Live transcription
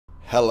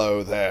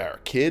Hello there,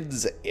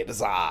 kids. It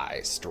is I,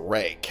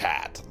 Stray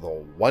Cat, the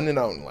one and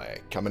only,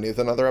 coming with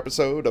another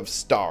episode of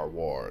Star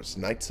Wars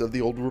Knights of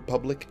the Old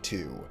Republic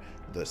 2,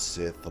 The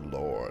Sith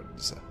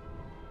Lords.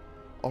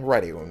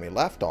 Alrighty, when we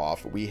left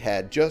off, we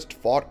had just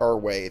fought our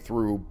way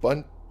through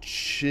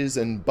bunches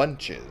and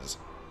bunches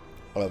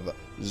of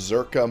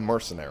Czerka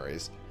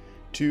mercenaries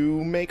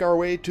to make our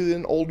way to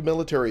an old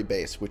military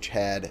base, which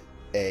had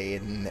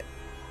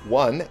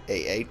one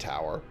AA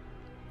tower,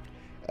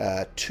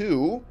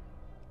 two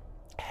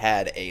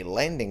had a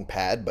landing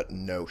pad but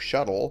no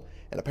shuttle,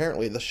 and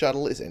apparently the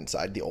shuttle is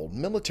inside the old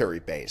military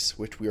base,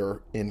 which we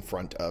are in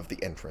front of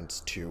the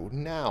entrance to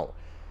now.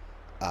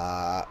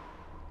 I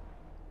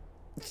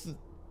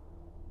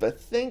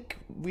think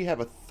we have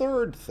a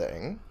third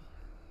thing,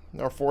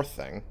 or fourth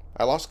thing.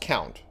 I lost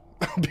count,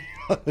 I'll be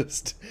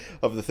honest,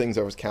 of the things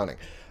I was counting.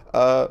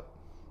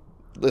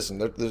 Listen,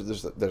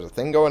 there's a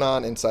thing going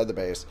on inside the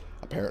base.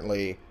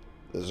 Apparently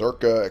the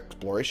Czerka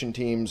exploration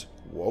teams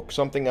woke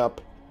something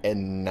up,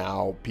 and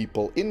now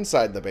people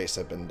inside the base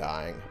have been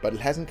dying, but it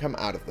hasn't come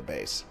out of the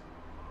base.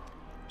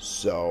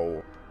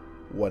 So,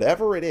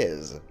 whatever it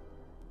is,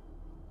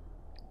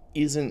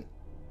 isn't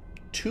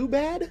too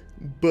bad,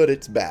 but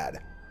it's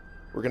bad.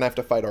 We're going to have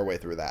to fight our way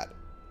through that.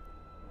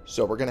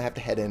 So we're going to have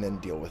to head in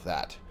and deal with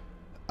that.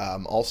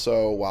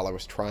 Also, while I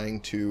was trying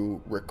to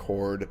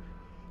record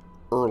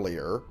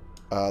earlier,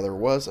 there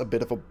was a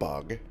bit of a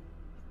bug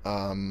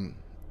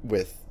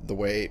with the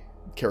way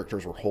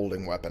characters were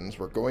holding weapons.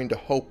 We're going to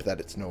hope that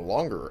it's no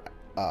longer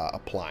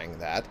applying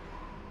that.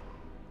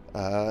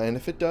 And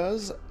if it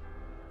does,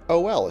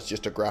 oh well, it's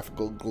just a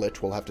graphical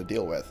glitch we'll have to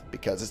deal with,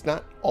 because it's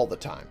not all the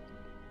time,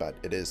 but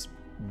it is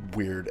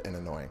weird and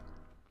annoying.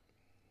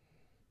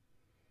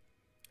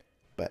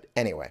 But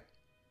anyway,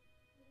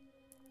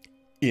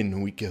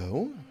 in we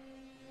go.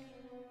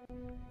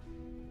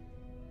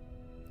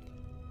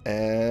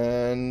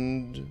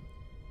 And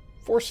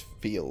force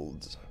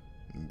fields,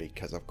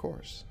 because of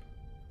course.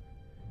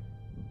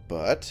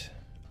 But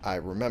I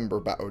remember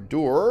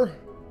Baudur,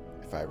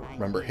 if I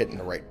remember hitting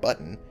the right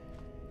button,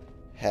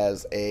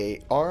 has a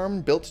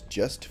arm built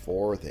just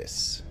for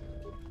this.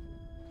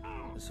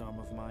 This arm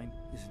of mine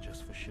isn't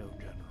just for show,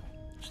 General.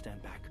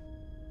 Stand back.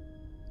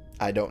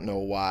 I don't know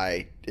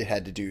why it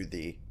had to do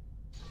the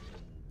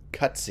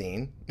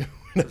cutscene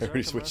when I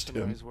already switched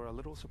to him. The were a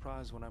little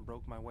surprised when I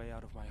broke my way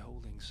out of my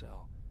holding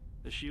cell.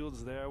 The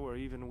shields there were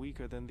even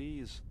weaker than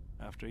these,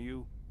 after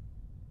you.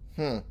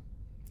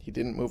 He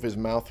didn't move his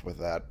mouth with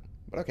that,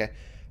 but okay.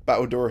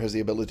 Baudur has the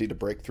ability to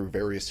break through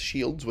various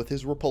shields with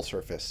his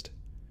repulsor fist.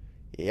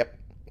 Yep,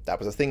 that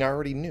was a thing I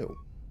already knew,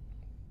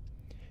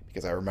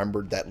 because I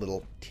remembered that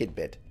little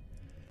tidbit.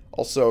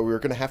 Also, we were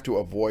going to have to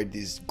avoid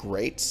these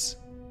grates,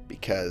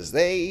 because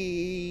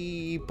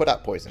they put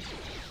out poison.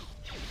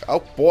 Oh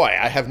boy,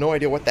 I have no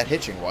idea what that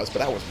hitching was, but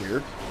that was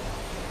weird.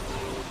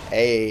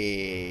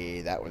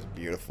 Hey, that was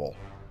beautiful.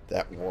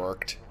 That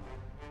worked.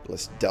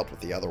 Let's dealt with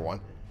the other one.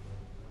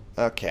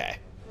 Okay.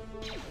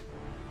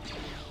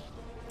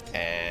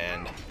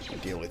 And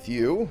deal with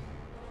you.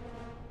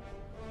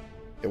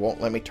 It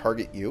won't let me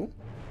target you.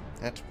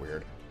 That's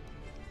weird.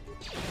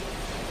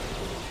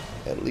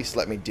 At least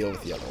let me deal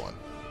with the other one.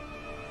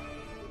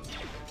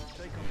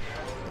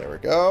 There we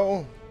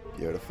go.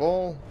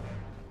 Beautiful.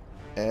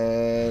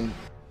 And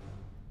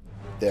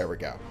there we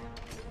go.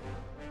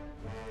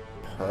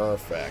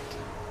 Perfect.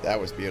 That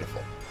was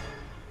beautiful.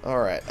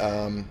 Alright,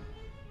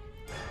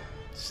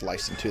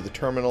 slice into the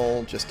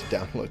terminal just to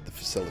download the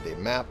facility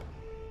map.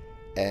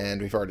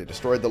 And we've already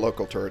destroyed the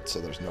local turret, so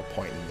there's no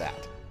point in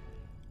that.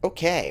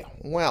 Okay,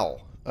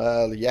 well,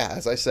 yeah,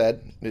 as I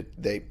said,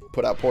 they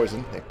put out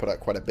poison. They put out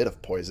quite a bit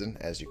of poison,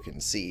 as you can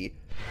see.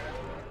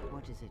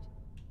 What is it?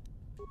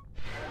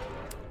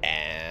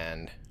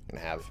 And I'm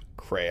going to have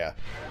Kreia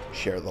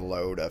share the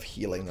load of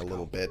healing a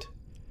little bit.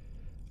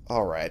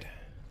 Alright,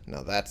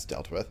 now that's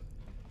dealt with.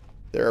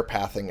 Their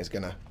pathing is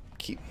going to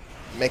keep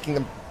making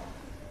them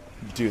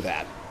do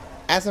that.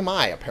 As am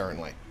I,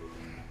 apparently.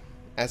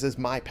 As is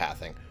my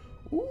pathing.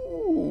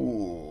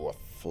 Ooh,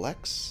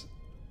 flex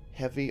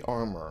heavy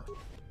armor.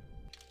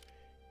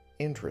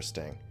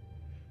 Interesting.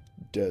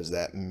 Does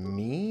that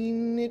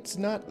mean it's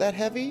not that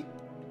heavy?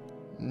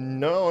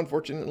 No,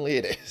 unfortunately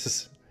it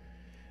is.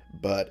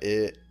 But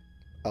it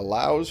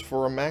allows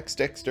for a max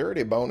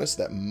dexterity bonus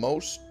that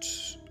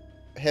most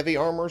heavy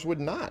armors would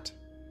not.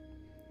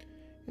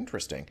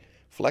 Interesting.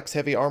 Flex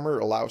heavy armor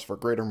allows for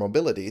greater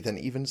mobility than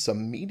even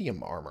some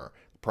medium armor.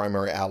 The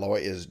primary alloy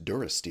is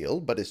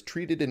durasteel, but is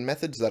treated in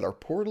methods that are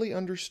poorly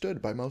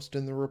understood by most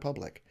in the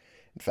Republic.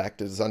 In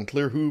fact, it is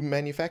unclear who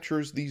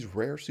manufactures these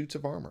rare suits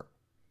of armor.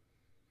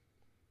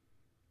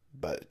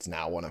 But it's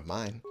now one of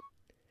mine.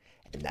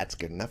 And that's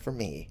good enough for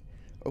me.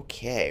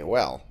 Okay,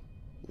 well,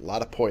 a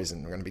lot of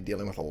poison. We're going to be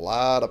dealing with a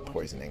lot of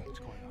poisoning.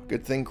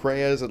 Good thing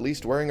Kreia is at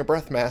least wearing a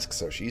breath mask,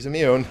 so she's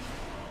immune.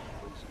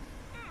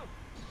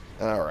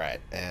 Alright,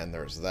 and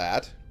there's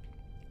that.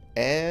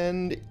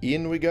 And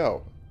in we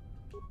go.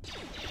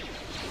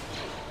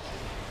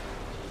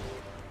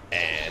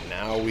 And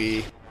now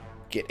we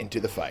get into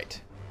the fight.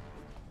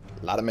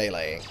 A lot of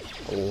melee.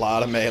 A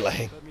lot of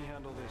melee. Let me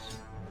handle this.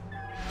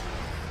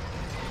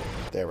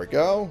 There we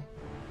go.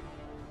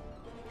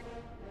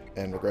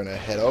 And we're going to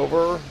head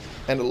over.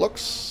 And it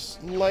looks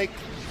like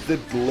the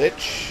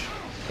glitch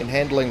in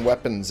handling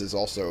weapons is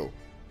also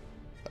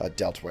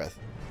dealt with.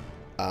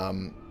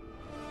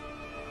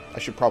 I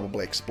should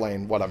probably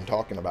explain what I'm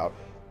talking about.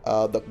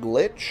 The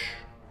glitch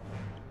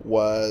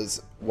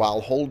was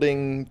while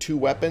holding two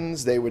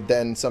weapons, they would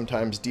then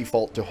sometimes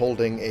default to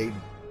holding a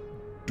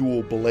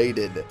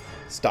dual-bladed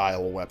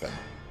style weapon.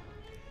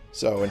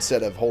 So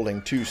instead of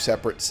holding two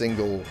separate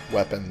single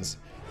weapons,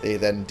 they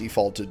then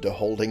defaulted to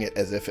holding it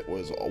as if it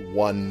was a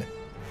one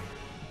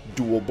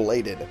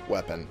dual-bladed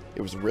weapon.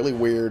 It was really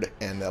weird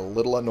and a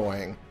little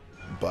annoying,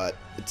 but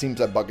it seems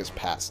that bug is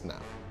past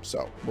now.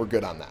 So we're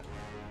good on that.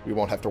 We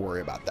won't have to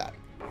worry about that.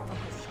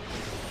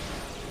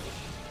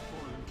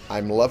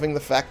 I'm loving the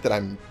fact that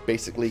I'm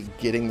basically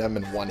getting them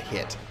in one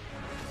hit.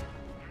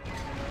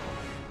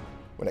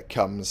 When it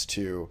comes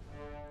to...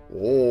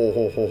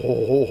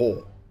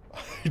 Oh,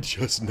 I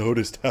just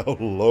noticed how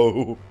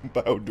low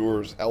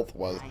Bowdur's health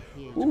was.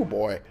 Ooh,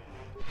 boy.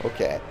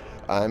 Okay.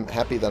 I'm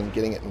happy that I'm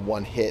getting it in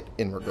one hit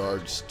in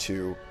regards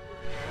to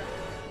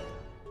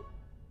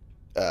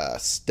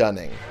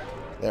stunning.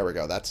 There we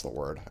go. That's the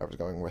word I was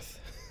going with.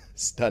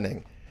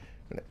 Stunning.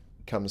 When it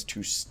comes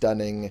to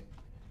stunning...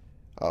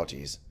 Oh,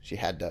 geez. She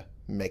had to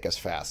make us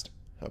fast.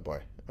 Oh,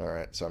 boy.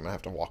 Alright, so I'm going to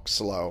have to walk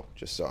slow,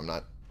 just so I'm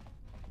not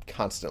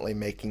constantly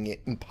making it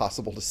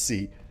impossible to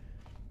see.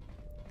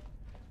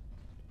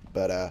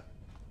 But,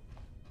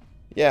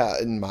 yeah,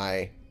 in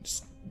my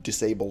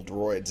disabled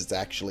droids, it's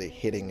actually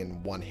hitting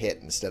in one hit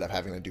instead of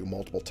having to do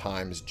multiple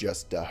times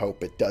just to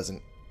hope it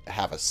doesn't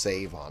have a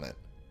save on it.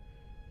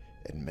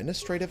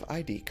 Administrative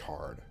ID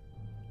card.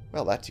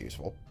 Well, that's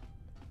useful.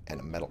 And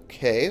a metal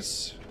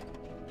case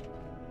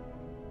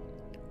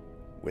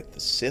with the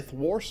Sith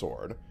War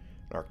Sword,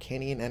 an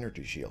Arcanian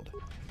Energy Shield.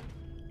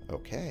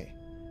 Okay.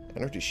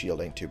 Energy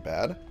Shield ain't too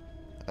bad.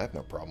 I have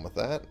no problem with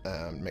that.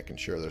 I'm making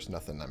sure there's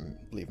nothing I'm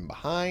leaving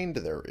behind.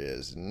 There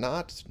is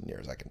not, as near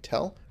as I can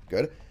tell.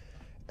 Good.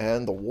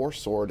 And the War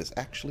Sword is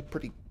actually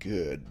pretty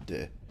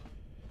good.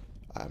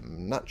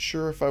 I'm not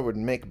sure if I would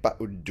make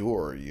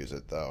Bowdur use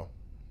it, though.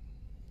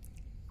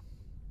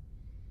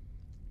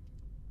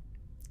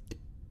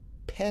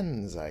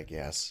 Depends, I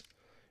guess.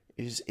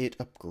 Is it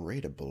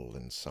upgradable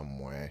in some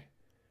way?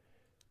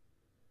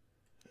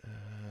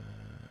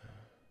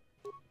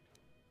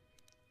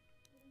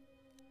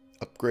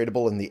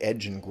 Upgradable in the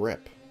edge and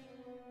grip.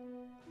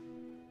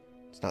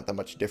 It's not that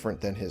much different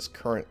than his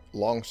current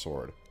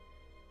longsword.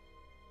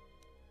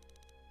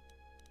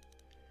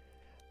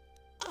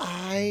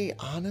 I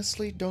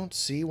honestly don't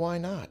see why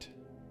not.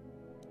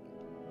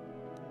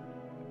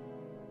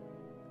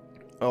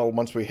 Oh,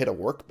 once we hit a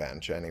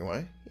workbench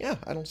anyway. Yeah,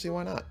 I don't see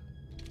why not.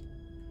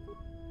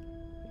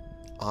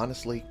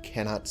 Honestly,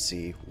 cannot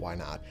see why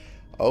not.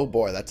 Oh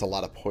boy, that's a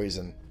lot of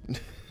poison.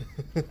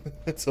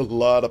 That's a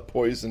lot of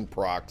poison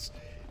procs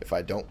if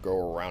I don't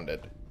go around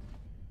it.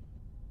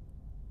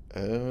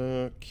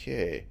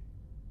 Okay.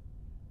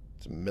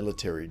 It's a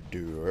military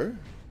door.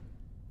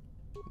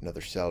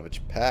 Another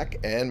salvage pack,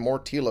 and more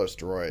Telos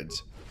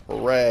droids.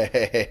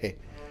 Hooray!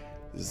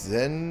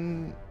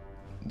 Zayshan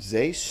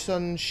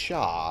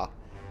Shah.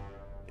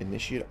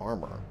 Initiate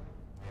armor.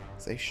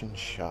 Zayshan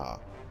Shah.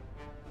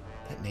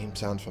 That name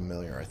sounds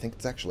familiar. I think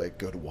it's actually a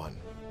good one.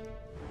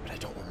 But I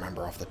don't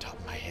remember off the top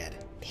of my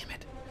head. Damn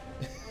it.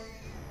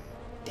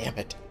 Damn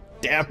it.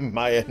 Damn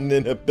my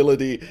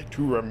inability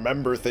to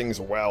remember things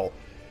well.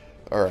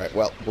 Alright,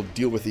 well, we'll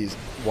deal with these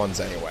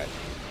ones anyway.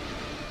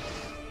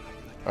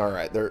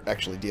 Alright, they're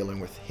actually dealing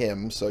with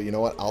him, so you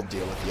know what? I'll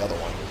deal with the other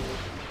one.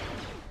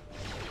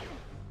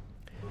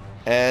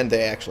 And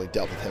they actually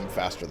dealt with him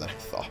faster than I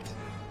thought.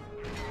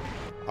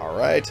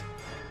 Alright.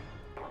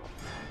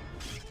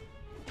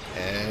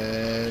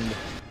 And...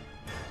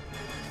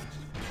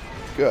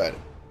 good.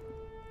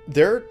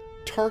 They're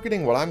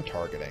targeting what I'm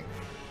targeting.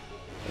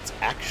 It's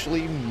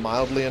actually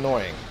mildly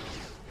annoying.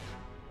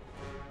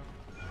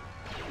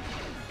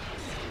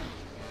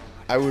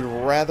 I would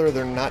rather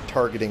they're not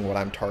targeting what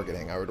I'm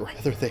targeting. I would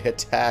rather they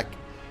attack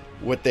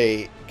what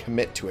they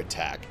commit to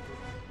attack.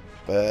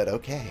 But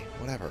okay,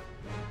 whatever.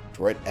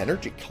 Droid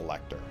Energy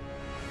Collector.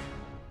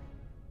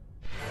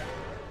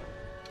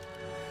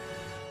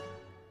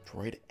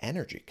 Droid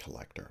Energy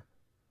Collector.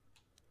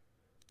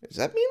 Does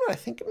that mean what I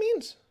think it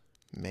means?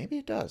 Maybe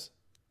it does.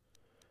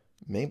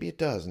 Maybe it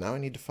does. Now I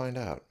need to find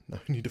out. Now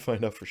I need to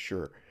find out for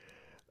sure.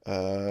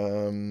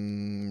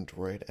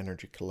 Droid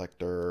Energy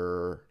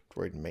Collector.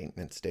 Droid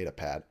Maintenance Data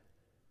Pad.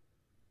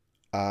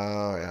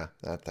 Oh, yeah.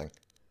 That thing.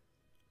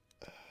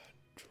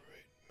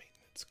 Droid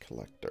Maintenance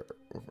Collector.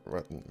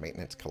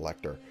 Maintenance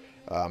Collector.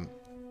 Come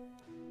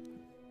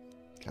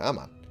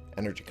on.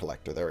 Energy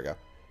Collector. There we go.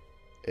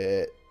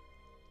 It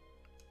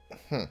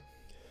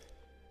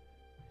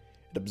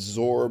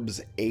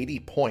absorbs 80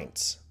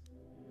 points.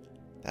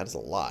 That is a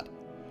lot.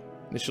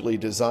 Initially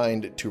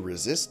designed to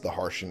resist the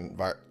harsh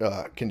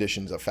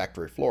conditions of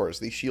factory floors,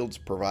 these shields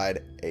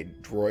provide a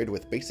droid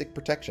with basic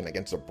protection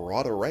against a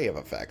broad array of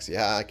effects.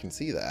 Yeah, I can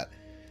see that.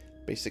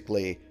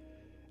 Basically,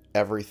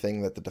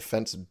 everything that the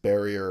defense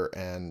barrier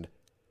and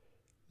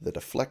the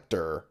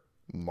deflector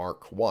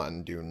Mark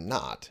 1 do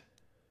not.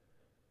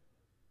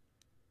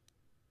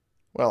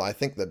 Well, I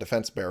think the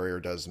defense barrier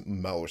does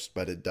most,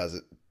 but it does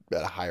it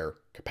at a higher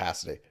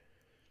capacity.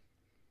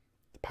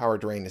 The power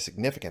drain is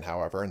significant,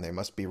 however, and they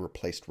must be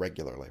replaced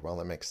regularly. Well,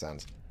 that makes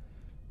sense.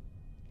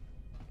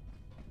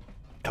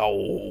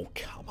 Oh,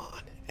 come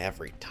on.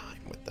 Every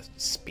time with the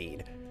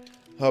speed.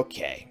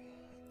 Okay.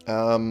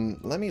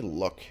 Let me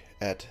look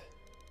at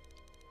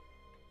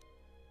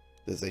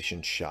the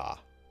Zacian Shah.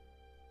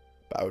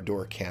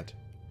 Baudur can't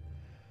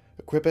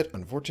equip it,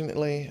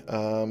 unfortunately.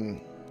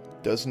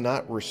 Does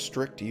not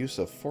restrict use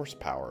of force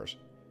powers.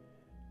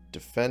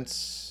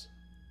 Defense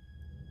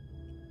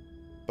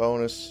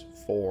bonus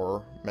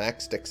 4,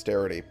 max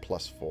dexterity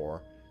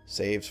 +4,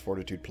 saves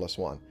fortitude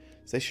 +1.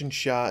 Zacian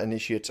Shah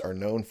initiates are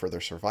known for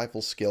their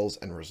survival skills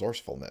and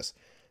resourcefulness.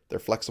 Their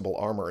flexible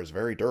armor is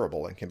very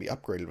durable and can be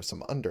upgraded with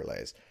some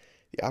underlays.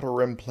 The outer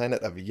rim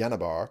planet of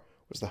Yanabar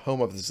was the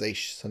home of the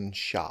Zacian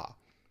Shah,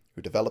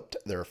 who developed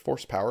their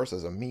force powers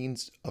as a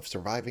means of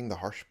surviving the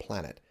harsh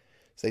planet.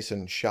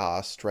 Zacian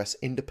Shah stress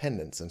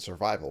independence and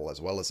survival,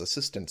 as well as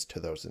assistance to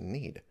those in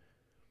need.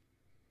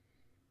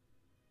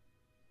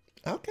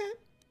 Okay.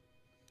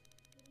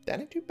 That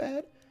ain't too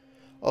bad.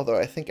 Although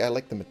I think I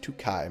like the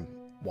Matukai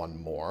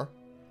one more,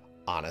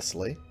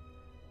 honestly.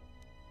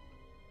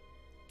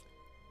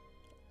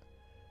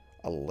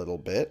 A little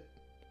bit.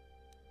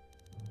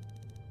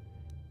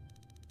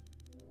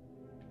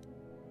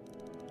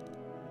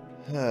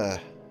 But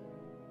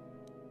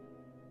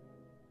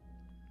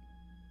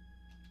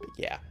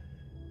yeah.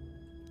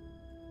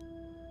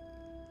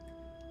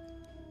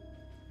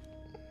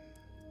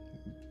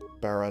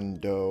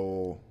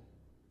 Barando.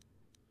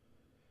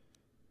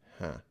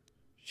 Huh.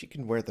 She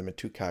can wear the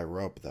Matukai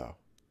robe, though.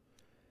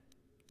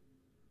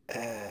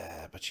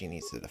 But she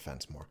needs the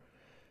defense more.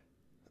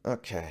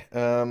 Okay.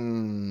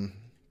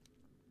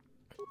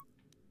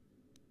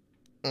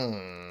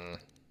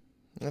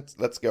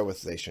 Let's go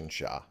with Zacian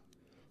Shah.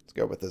 Let's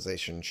go with the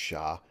Zacian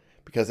Shah,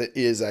 because it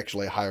is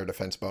actually a higher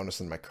defense bonus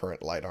than my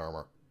current light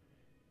armor.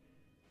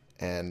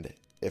 And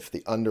if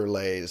the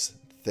underlays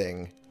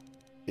thing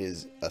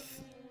is a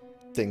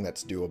thing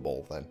that's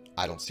doable, then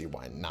I don't see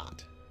why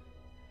not.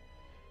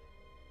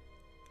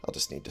 I'll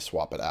just need to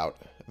swap it out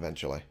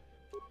eventually.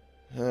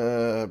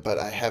 But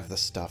I have the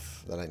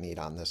stuff that I need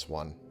on this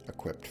one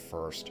equipped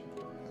first.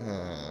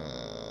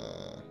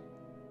 I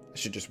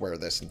should just wear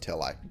this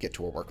until I get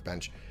to a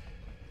workbench.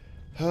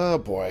 Oh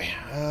boy.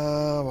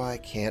 Oh, I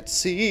can't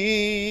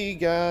see.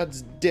 God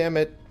damn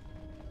it.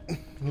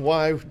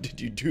 Why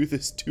did you do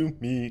this to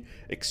me?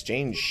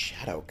 Exchange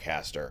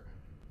Shadowcaster.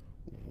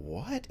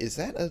 What? Is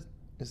that a...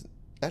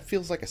 that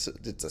feels like it's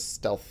a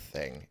stealth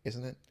thing,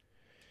 isn't it?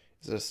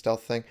 Is it a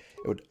stealth thing?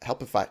 It would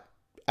help if I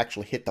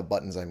actually hit the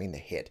buttons I mean to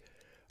hit.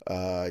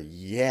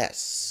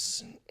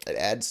 Yes. It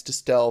adds to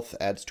stealth,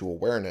 adds to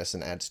awareness,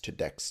 and adds to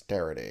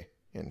dexterity.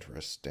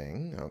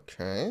 Interesting.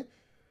 Okay.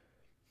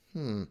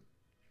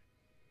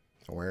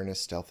 Awareness,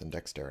 stealth, and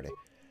dexterity.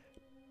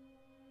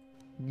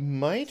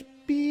 Might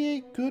be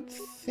a good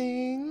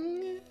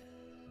thing.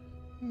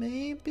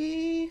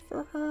 Maybe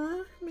for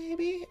her.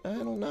 Maybe. I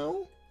don't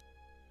know.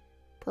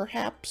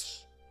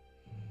 Perhaps.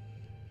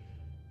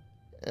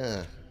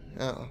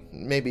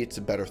 Maybe it's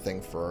a better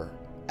thing for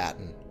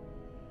Atten.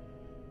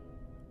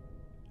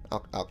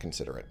 I'll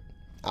consider it.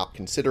 I'll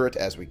consider it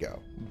as we go.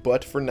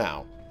 But for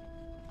now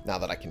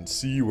that I can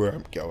see where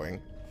I'm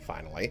going,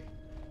 finally,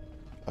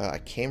 I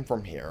came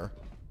from here,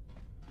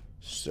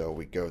 so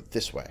we go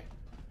this way.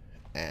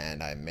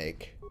 And I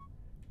make...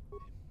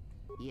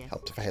 Yes,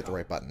 helped if I hit the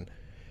right button.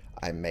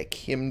 I make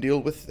him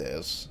deal with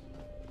this.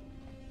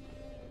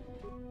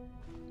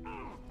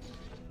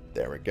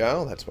 There we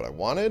go. That's what I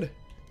wanted.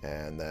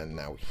 And then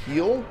now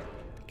heal,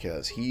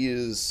 because he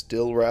is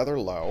still rather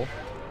low.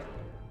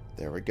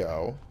 There we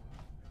go.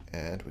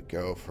 And we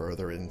go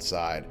further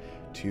inside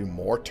to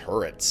more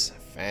turrets.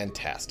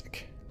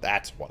 Fantastic.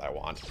 That's what I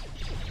want.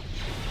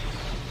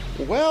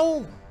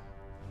 Well,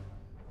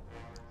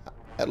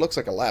 that looks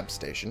like a lab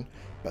station,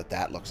 but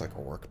that looks like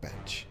a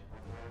workbench.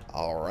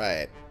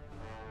 Alright.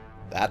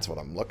 That's what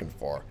I'm looking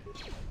for.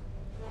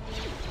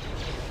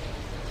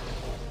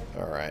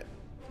 Alright.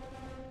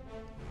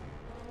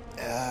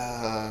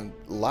 A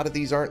lot of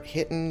these aren't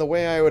hitting the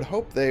way I would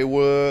hope they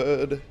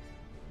would.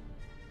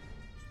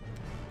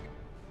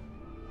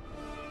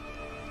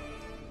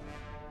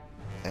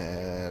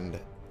 And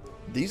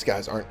these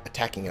guys aren't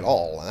attacking at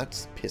all.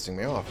 That's pissing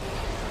me off.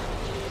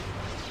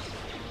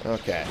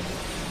 Okay.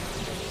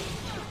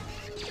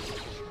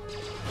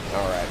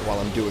 Alright, while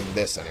I'm doing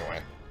this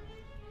anyway.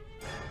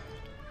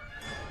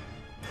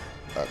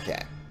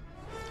 Okay.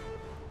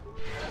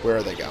 Where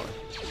are they going?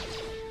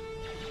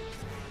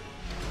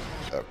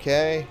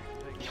 Okay.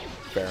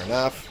 Fair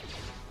enough.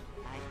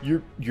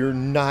 You're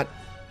not...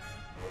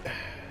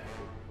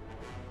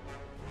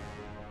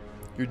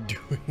 You're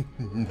doing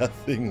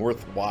nothing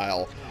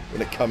worthwhile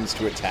when it comes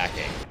to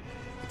attacking.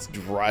 It's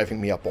driving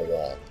me up a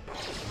wall.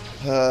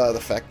 The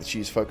fact that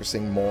she's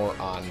focusing more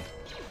on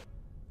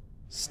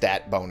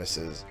stat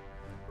bonuses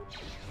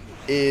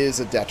is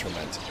a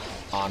detriment.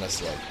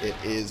 Honestly, it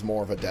is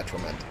more of a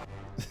detriment.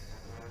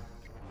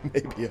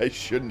 Maybe I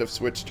shouldn't have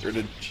switched her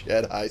to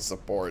Jedi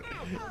support.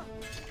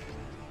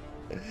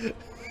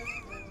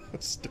 I'm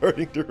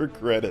starting to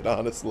regret it,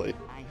 honestly.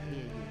 I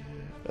hear you.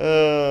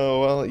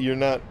 Oh, well, you're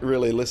not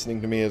really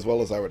listening to me as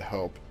well as I would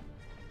hope.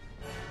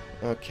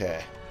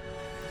 Okay.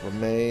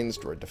 Remains,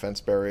 droid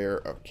defense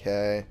barrier,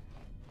 okay.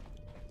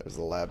 There's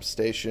the lab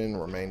station,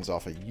 remains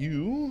off of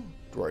you.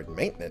 Droid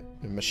maintenance,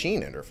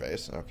 machine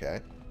interface,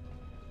 okay.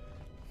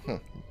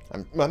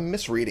 I'm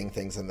misreading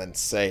things and then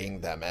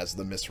saying them as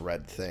the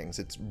misread things.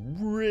 It's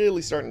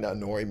really starting to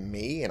annoy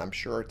me, and I'm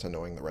sure it's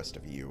annoying the rest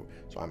of you,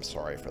 so I'm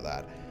sorry for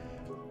that.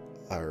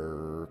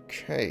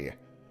 Okay.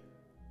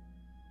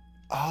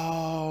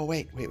 Oh,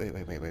 wait.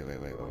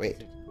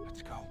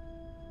 Let's go.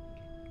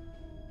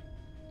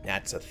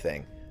 That's a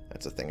thing.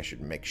 That's a thing I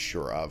should make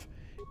sure of.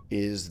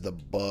 Is the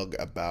bug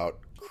about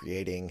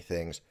creating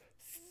things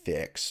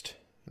fixed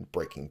and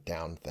breaking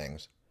down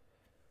things.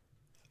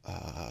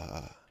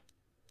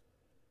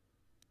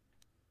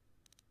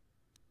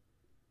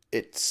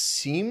 It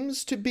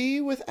seems to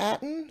be with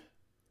Atten,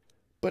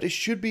 but it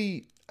should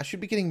be. I should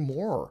be getting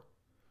more.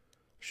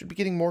 I should be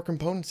getting more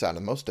components out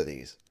of most of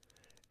these.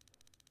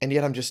 And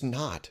yet I'm just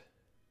not.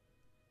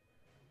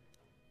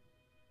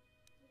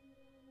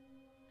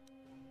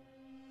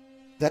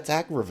 That's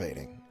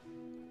aggravating.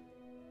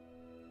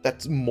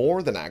 That's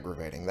more than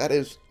aggravating. That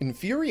is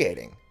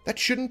infuriating. That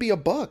shouldn't be a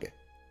bug.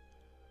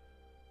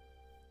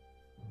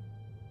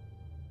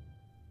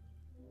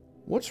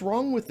 What's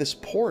wrong with this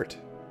port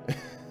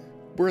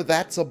where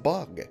that's a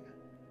bug?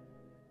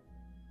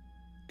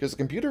 Because the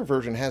computer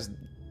version has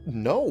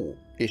no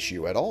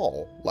issue at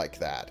all like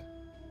that.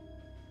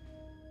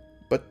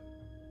 But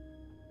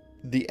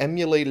the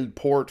emulated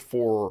port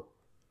for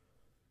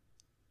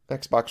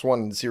Xbox One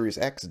and Series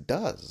X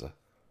does.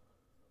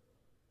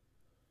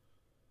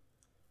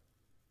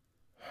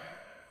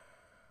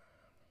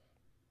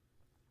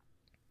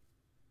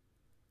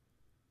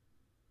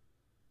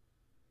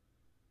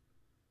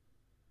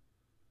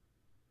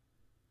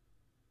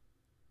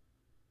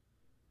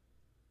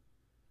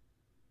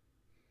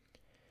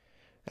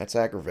 That's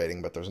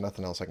aggravating, but there's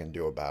nothing else I can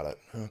do about it.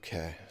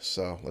 Okay,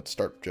 so let's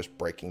start just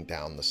breaking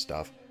down the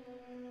stuff.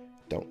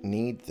 Don't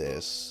need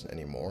this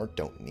anymore.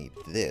 Don't need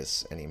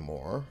this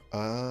anymore.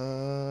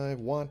 I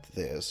want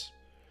this.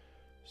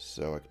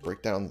 So I can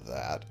break down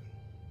that.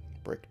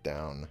 Break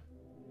down...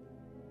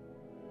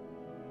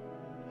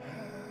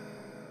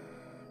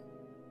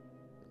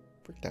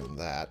 break down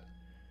that.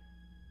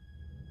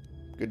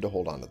 Good to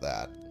hold on to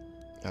that.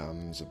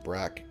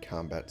 Zabrak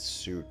combat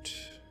suit...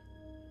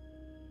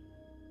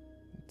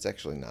 It's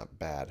actually not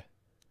bad.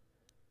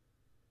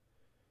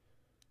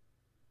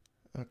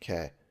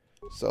 Okay,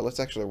 so let's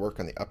actually work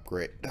on the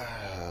upgrade.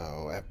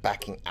 Oh,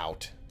 backing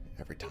out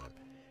every time.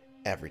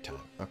 Every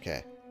time.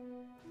 Okay.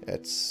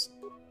 Let's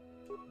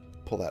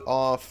pull that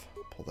off.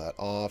 Pull that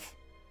off.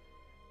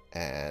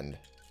 And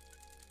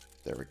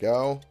there we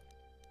go.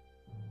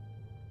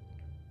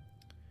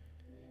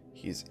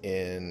 He's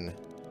in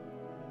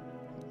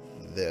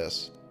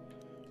this,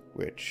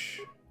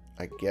 which...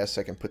 I guess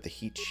I can put the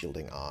heat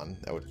shielding on.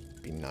 That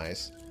would be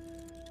nice.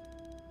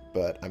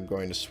 But I'm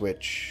going to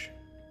switch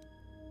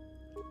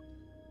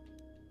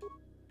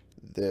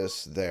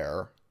this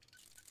there.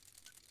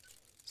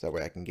 So that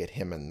way I can get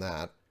him in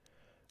that.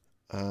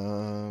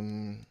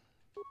 I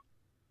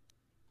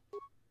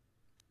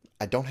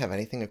don't have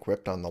anything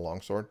equipped on the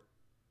longsword.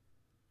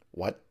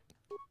 What?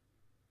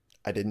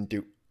 I didn't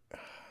do...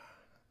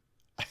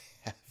 I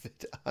have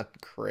it on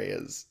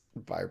Krea's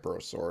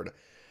vibro sword,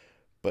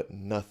 but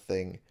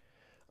nothing...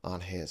 on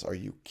his. Are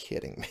you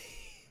kidding me?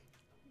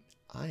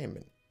 I am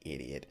an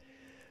idiot.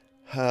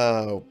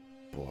 Oh,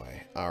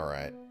 boy.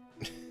 Alright.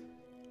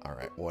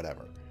 Alright,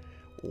 whatever.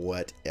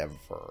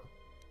 Whatever.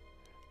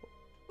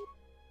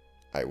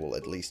 I will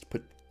at least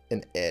put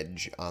an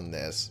edge on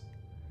this.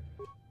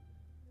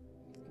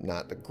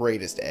 Not the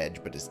greatest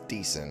edge, but it's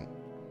decent.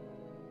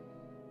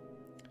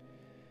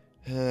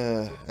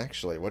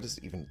 Actually, what does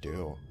it even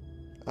do?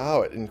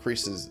 Oh, it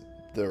increases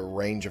the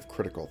range of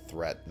critical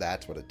threat.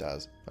 That's what it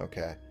does.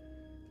 Okay.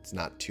 It's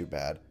not too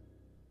bad.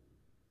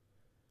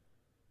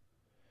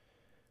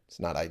 It's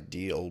not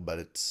ideal, but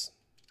it's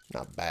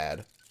not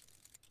bad.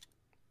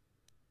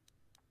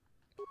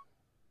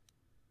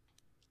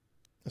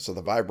 So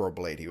the vibro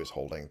blade he was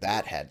holding,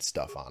 that had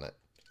stuff on it.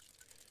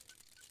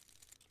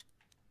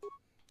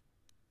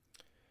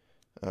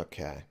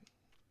 Okay.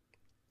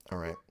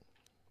 Alright.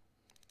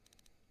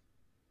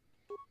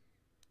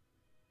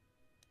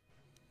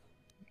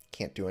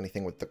 Can't do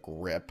anything with the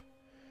grip,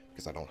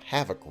 because I don't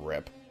have a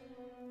grip.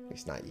 At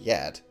least not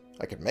yet.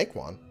 I could make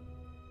one.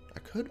 I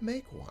could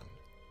make one.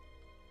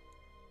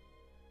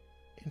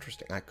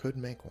 Interesting. I could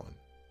make one.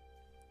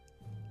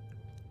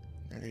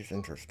 That is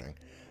interesting.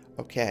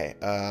 Okay.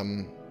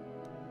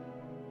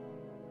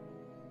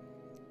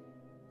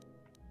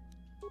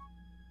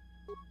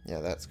 Yeah,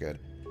 that's good.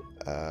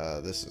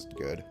 This is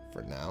good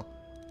for now.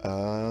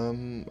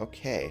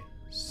 Okay.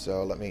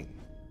 So let me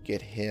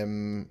get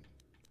him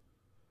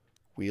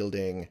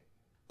wielding,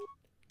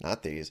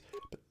 not these,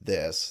 but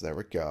this. There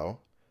we go.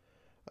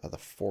 The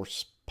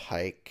force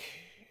pike.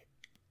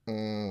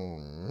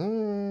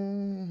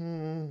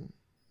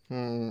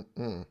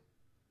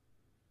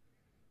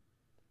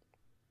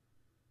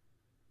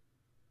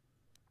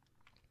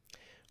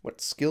 What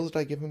skills did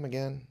I give him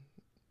again?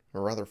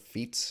 Or rather,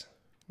 feats?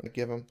 What did I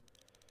give him?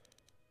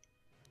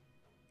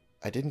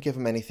 I didn't give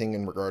him anything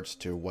in regards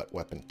to what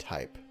weapon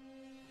type.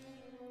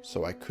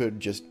 So I could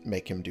just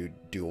make him do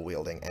dual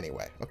wielding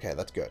anyway. Okay,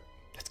 that's good.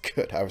 That's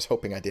good. I was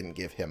hoping I didn't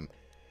give him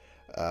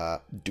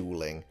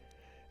dueling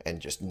and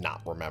just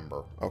not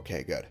remember.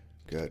 Okay, good.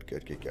 Good,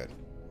 good, good, good.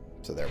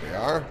 So there we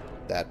are.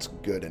 That's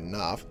good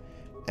enough.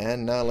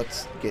 And now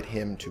let's get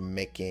him to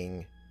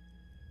making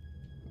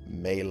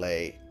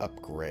melee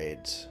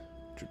upgrades,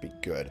 which would be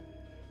good.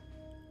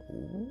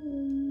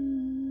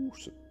 Ooh,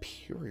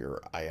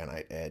 superior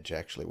ionite edge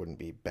actually wouldn't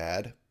be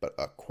bad, but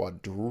a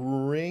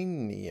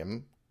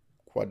quadranium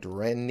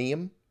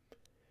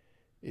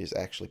is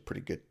actually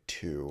pretty good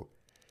too,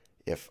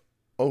 if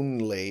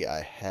only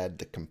I had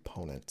the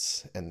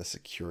components and the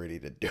security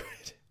to do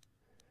it.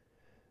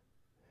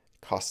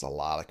 It costs a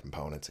lot of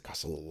components. It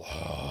costs a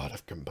lot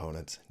of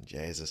components.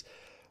 Jesus.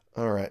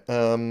 All right.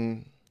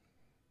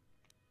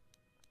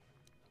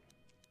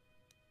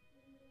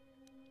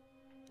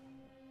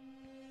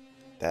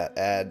 That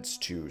adds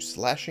to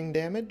slashing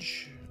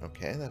damage.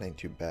 Okay, that ain't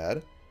too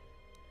bad.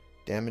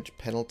 Damage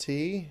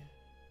penalty.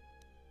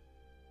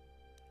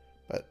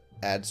 But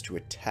adds to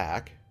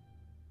attack.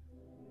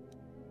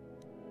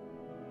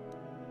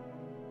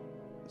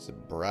 It's a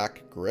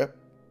Brack grip.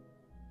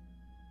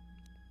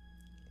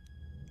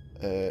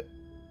 The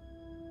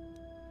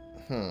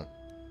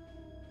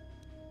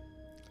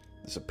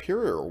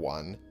superior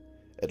one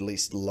at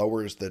least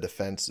lowers the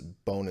defense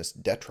bonus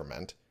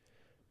detriment,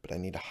 but I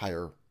need a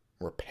higher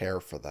repair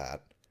for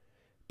that.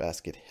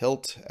 Basket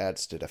hilt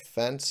adds to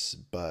defense,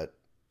 but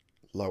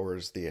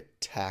lowers the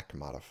attack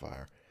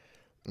modifier.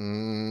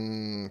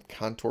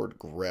 Contoured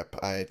grip.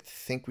 I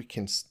think we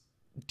can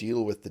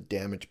deal with the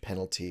damage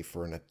penalty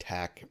for an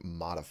attack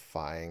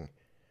modifying.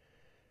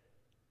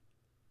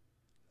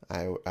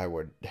 I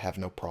would have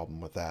no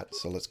problem with that,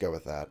 so let's go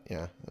with that.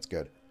 Yeah, that's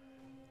good.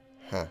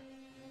 Huh.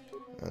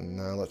 And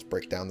now let's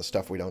break down the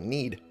stuff we don't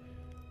need.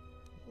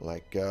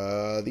 Like,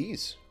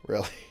 these,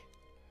 really.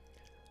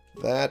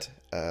 That,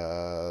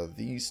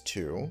 these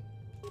two.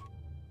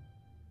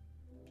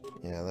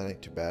 Yeah, that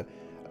ain't too bad.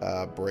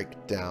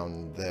 Break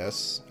down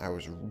this. I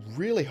was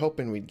really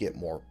hoping we'd get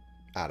more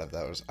out of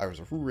those. I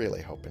was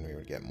really hoping we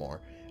would get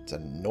more. It's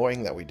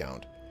annoying that we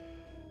don't.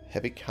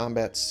 Heavy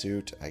combat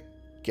suit. I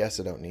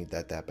guess I don't need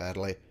that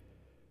badly.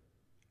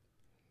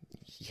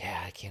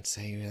 Yeah, I can't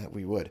say that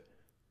we would.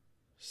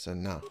 So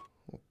no,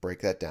 we'll break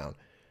that down.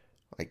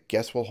 I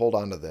guess we'll hold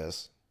on to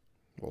this.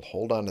 We'll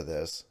hold on to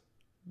this.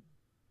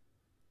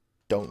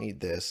 Don't need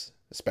this,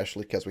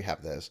 especially because we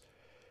have this.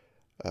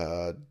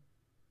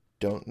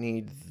 Don't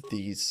need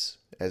these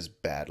as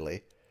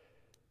badly.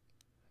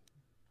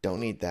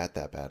 Don't need that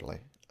badly.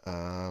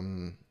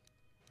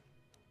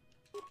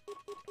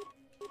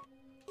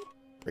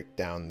 Break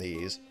down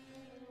these.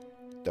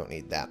 Don't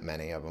need that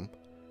many of them.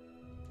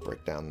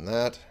 Break down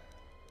that.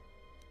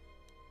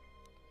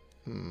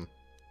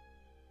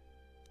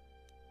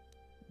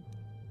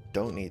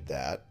 Don't need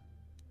that.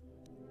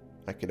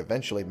 I could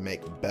eventually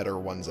make better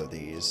ones of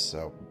these,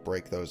 so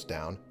break those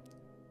down.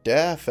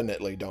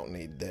 Definitely don't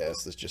need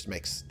this. This just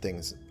makes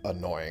things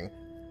annoying.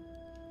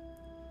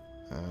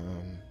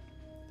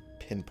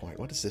 Pinpoint.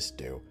 What does this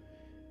do?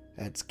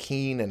 Adds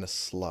keen and a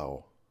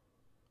slow.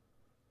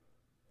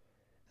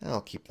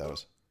 I'll keep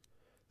those.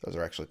 Those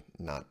are actually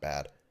not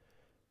bad.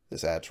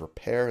 This adds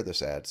repair.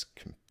 This adds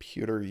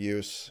computer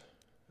use.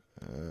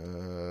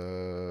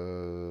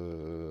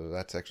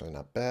 That's actually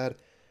not bad.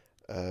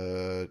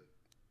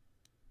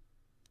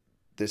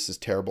 This is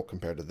terrible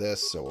compared to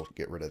this, so we'll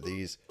get rid of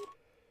these.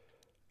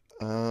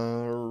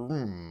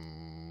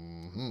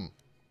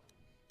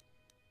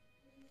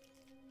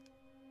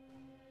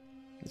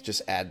 It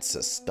just adds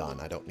a stun.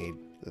 I don't need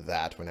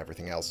that when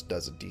everything else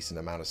does a decent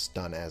amount of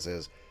stun as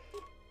is.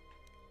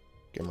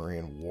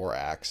 Gamorrean War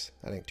Axe.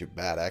 That ain't too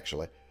bad,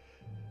 actually.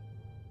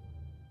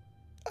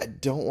 I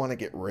don't want to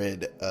get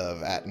rid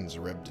of Atton's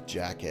ribbed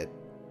jacket,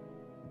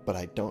 but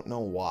I don't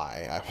know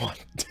why I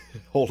want to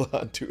hold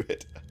on to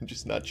it. I'm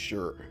just not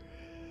sure.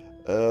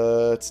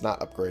 It's not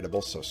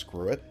upgradable, so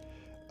screw it.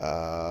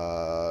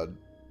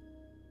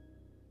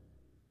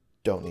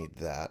 Don't need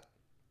that.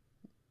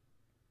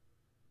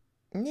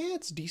 Yeah,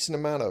 it's a decent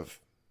amount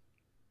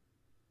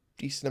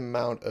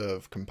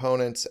of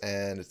components,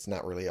 and it's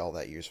not really all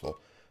that useful.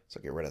 So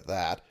get rid of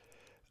that.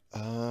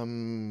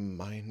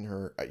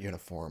 Minor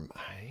uniform.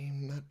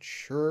 I'm not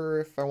sure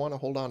if I want to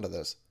hold on to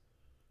this.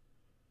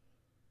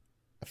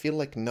 I feel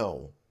like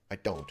no, I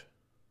don't.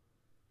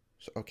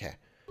 So, okay.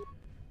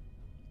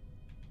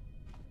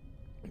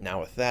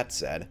 Now with that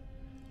said,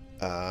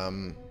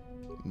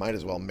 Might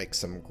as well make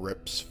some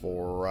grips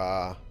for,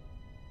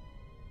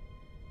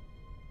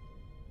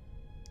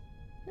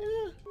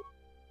 might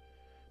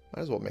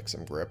as well make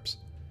some grips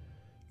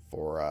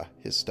for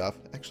his stuff.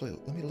 Actually,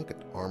 let me look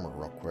at armor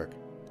real quick.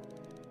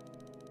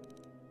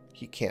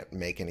 He can't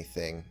make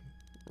anything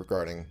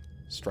regarding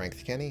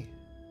strength, can he?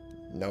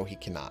 No, he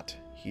cannot.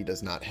 He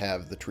does not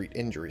have the treat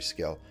injury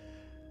skill.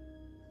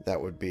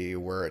 That would be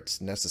where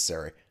it's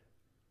necessary.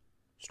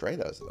 Stray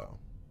does, though.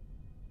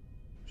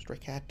 Stray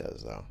cat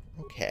does, though.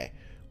 Okay.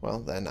 Well,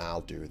 then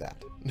I'll do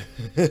that.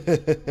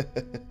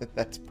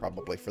 That's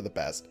probably for the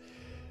best.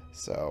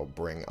 So,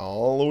 bring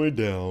all the way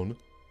down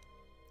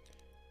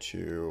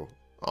to...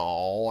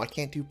 Oh, I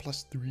can't do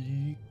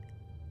 +3.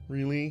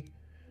 Really?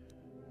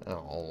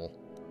 Oh.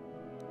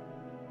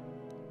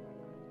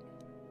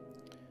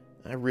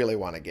 I really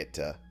want to get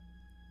to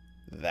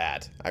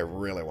that. I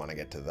really want to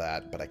get to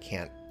that, but I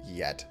can't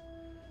yet.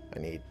 I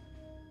need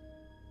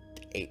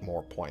 8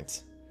 more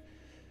points.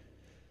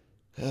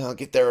 I'll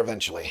get there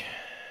eventually.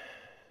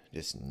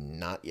 Just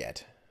not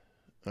yet.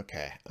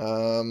 Okay.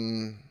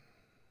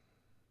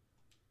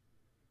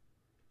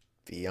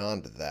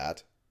 Beyond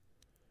that...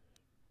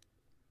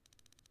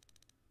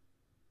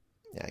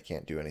 Yeah, I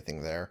can't do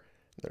anything there.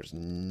 There's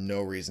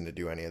no reason to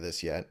do any of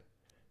this yet.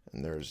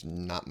 And there's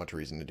not much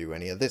reason to do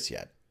any of this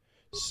yet.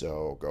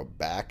 So, go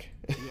back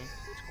Yeah,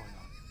 what's going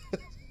on?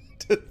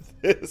 to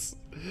this.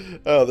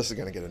 Oh, this is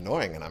going to get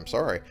annoying, and I'm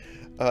sorry.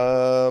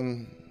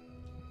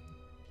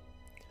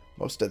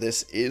 Most of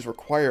this is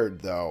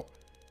required, though.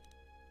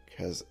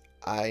 Because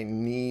I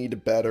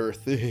need better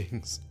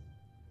things.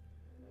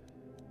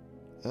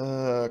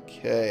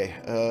 Okay.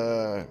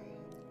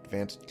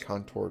 Advanced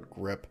contoured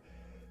grip.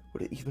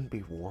 Would it even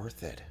be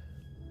worth it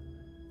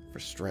for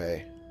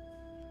Stray?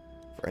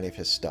 For any of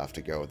his stuff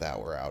to go that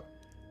route?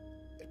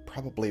 It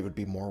probably would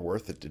be more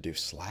worth it to do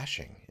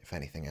slashing, if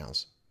anything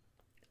else.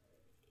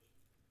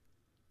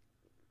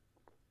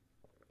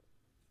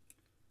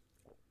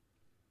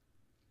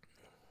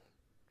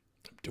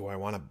 Do I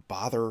want to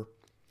bother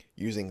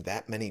using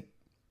that many...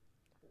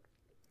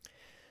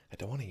 I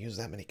don't want to use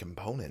that many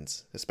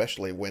components,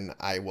 especially when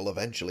I will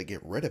eventually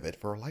get rid of it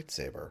for a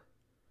lightsaber.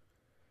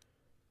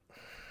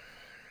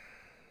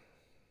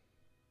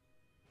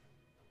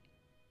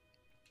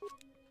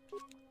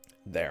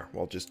 There,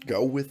 we'll just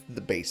go with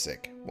the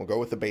basic. We'll go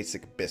with the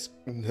basic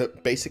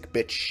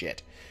bitch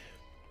shit.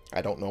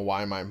 I don't know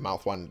why my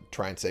mouth wanted to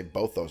try and say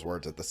both those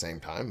words at the same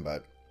time,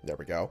 but there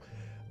we go.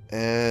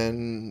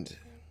 And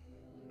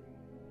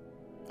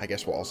I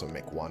guess we'll also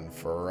make one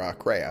for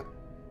Kreia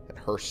and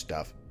her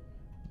stuff.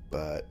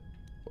 But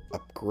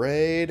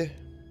upgrade.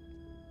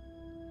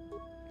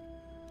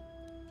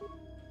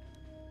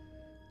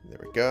 There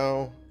we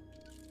go.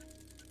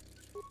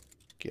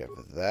 Give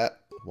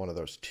that one of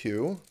those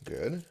 2.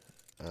 Good.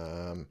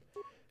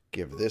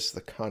 Give this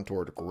the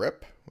contoured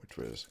grip, which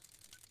was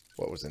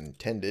what was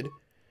intended.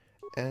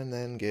 And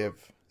then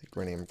give the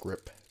granium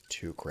grip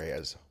to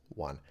Kreia's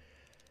 1.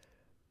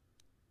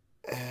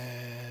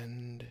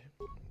 And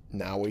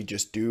now we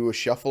just do a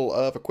shuffle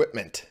of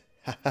equipment.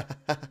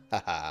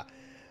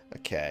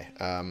 Okay.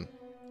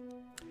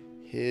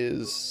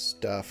 His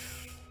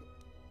stuff...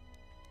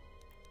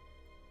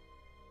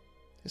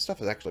 His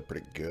stuff is actually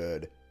pretty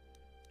good.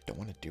 Don't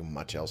want to do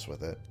much else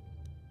with it.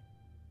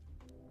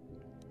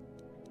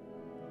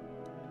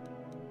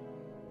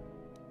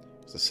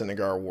 The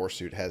Senegar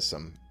warsuit has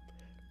some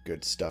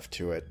good stuff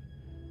to it.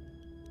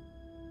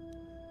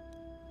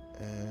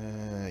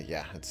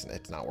 Yeah,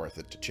 it's not worth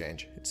it to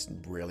change. It's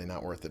really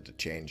not worth it to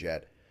change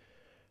yet.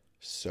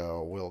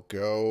 So we'll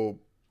go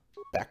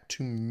back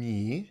to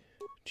me.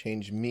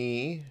 Change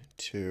me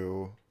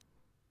to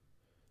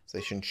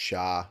Station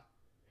Shah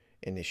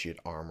Initiate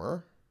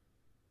Armor.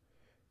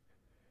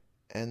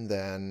 And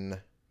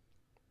then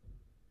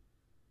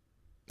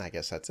I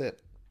guess that's it.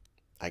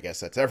 I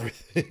guess that's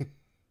everything.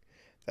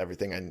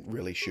 Everything I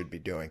really should be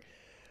doing.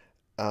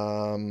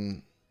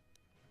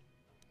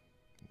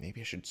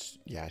 Maybe I should...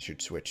 Yeah, I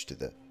should switch to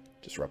the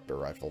disruptor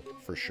rifle.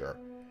 For sure.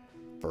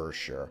 For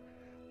sure.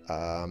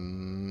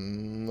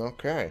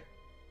 Okay.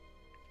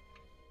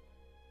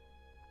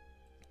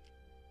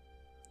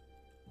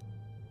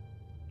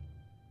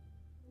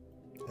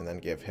 And then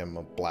give him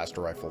a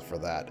blaster rifle for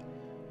that.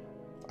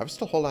 I was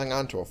still holding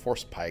on to a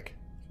force pike.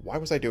 Why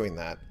was I doing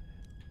that?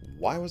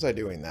 Why was I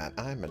doing that?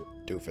 I'm a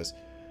doofus.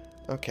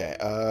 Okay,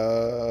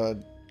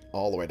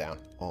 all the way down.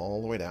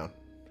 All the way down.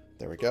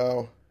 There we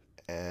go.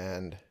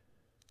 And...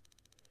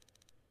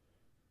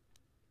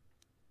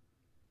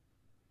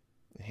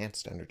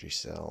 Enhanced energy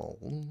cell.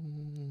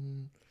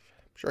 I'm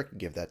sure I could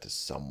give that to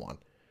someone.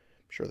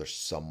 I'm sure there's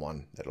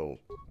someone that'll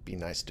be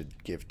nice to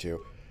give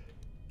to.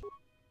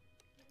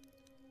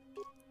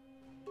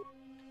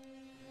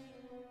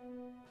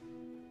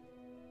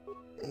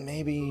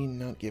 Maybe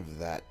not give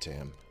that to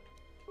him.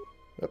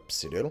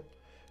 Oopsie doodle.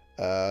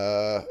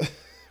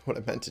 What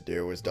I meant to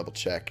do was double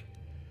check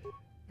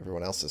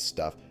everyone else's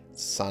stuff.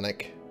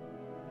 Sonic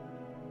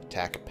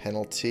attack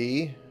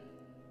penalty.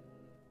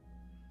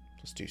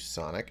 Let's do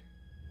Sonic.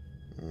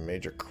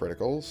 Major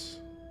criticals.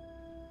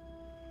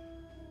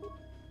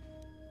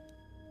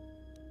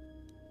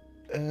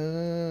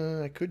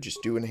 I could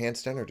just do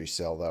enhanced energy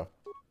cell, though.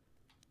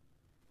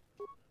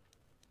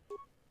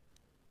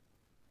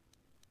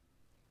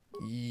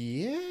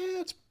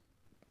 Yeah, it's...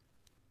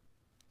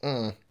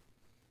 Nah.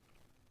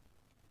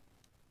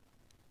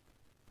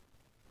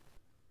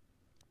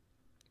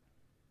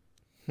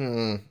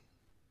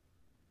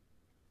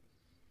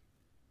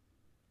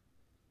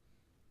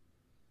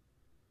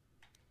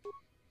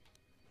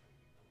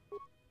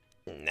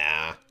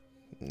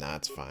 Nah,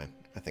 it's fine.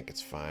 I think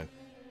it's fine.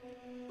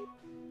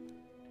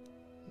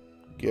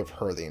 Give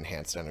her the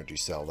enhanced energy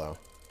cell, though.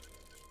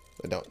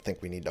 I don't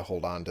think we need to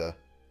hold on to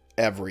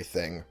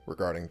everything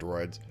regarding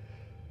droids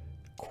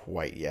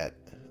quite yet.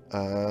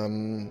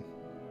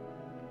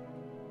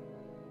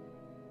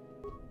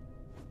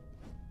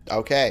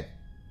 Okay.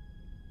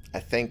 I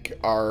think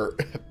our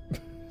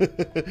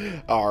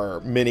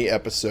our mini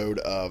episode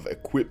of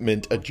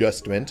equipment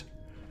adjustment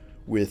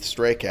with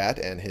Stray Cat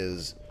and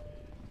his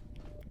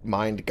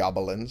mind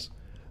goblins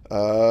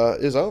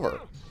is over.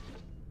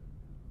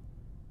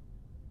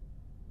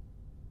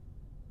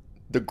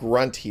 The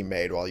grunt he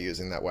made while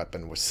using that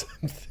weapon was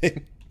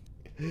something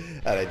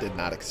that I did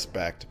not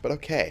expect. But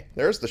okay,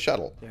 there's the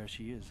shuttle. There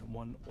she is,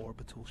 one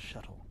orbital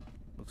shuttle.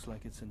 Looks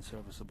like it's in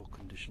serviceable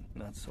condition.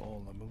 That's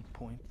all a moot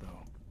point,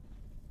 though.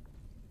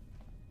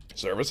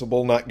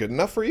 Serviceable not good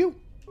enough for you?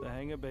 The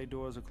hangar bay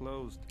doors are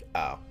closed.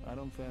 Oh. I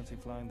don't fancy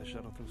flying the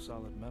shuttle through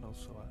solid metal,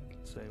 so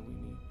I'd say we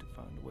need to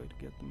find a way to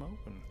get them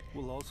open.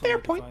 We'll also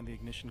need to find the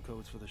ignition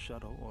codes for the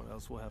shuttle, or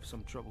else we'll have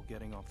some trouble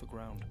getting off the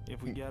ground.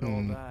 If we get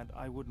all that,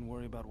 I wouldn't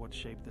worry about what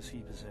shape this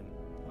heap is in.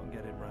 I'll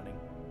get it running.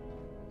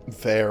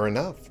 Fair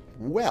enough.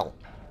 Well,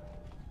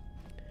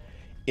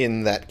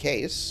 in that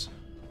case,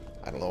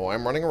 I don't know why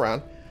I'm running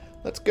around.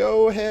 Let's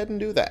go ahead and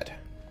do that.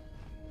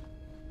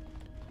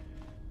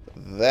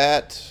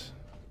 That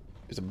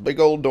is a big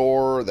old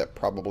door that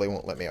probably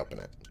won't let me open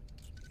it.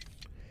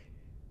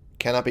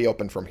 Cannot be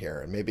opened from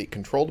here. It may be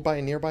controlled by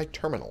a nearby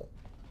terminal.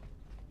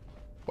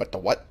 What the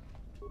what?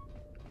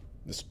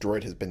 This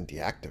droid has been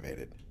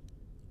deactivated.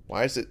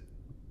 Why has it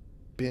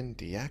been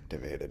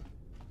deactivated?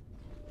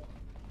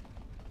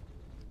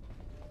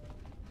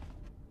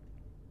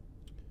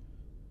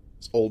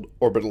 This old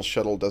orbital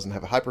shuttle doesn't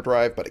have a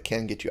hyperdrive, but it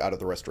can get you out of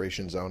the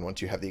restoration zone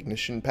once you have the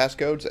ignition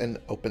passcodes and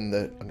open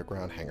the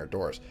underground hangar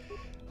doors.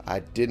 I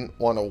didn't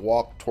want to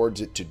walk towards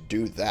it to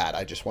do that.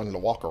 I just wanted to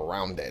walk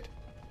around it.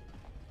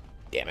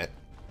 Damn it.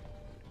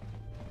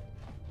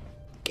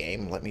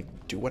 Game, let me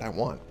do what I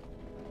want.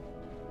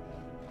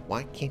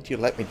 Why can't you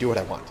let me do what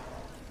I want?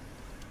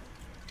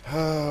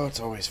 Oh,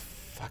 it's always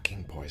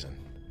fucking poison.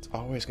 It's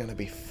always going to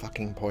be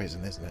fucking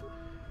poison, isn't it?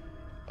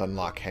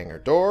 Unlock hangar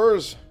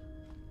doors.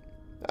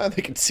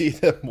 They can see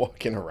them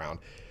walking around.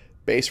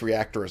 Base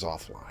reactor is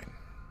offline.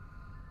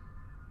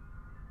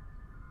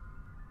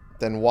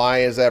 Then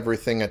why is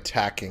everything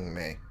attacking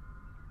me?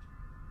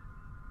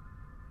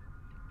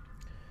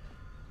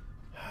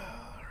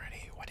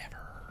 Alrighty,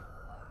 whatever.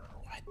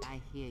 What? I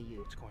hear you.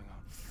 What's going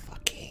on?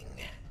 Fucking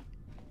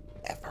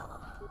ever.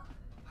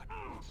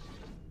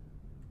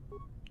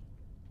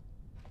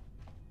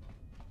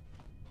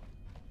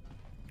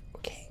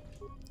 Okay.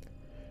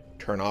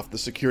 Turn off the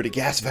security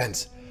gas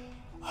vents.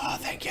 Oh,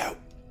 thank you.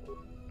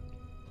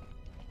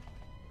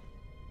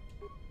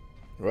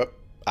 Whoop.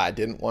 I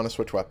didn't want to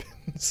switch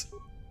weapons.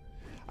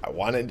 I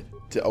wanted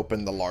to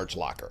open the large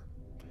locker.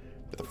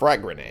 With a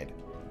frag grenade.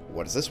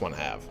 What does this one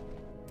have?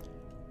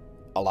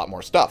 A lot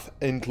more stuff,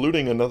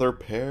 including another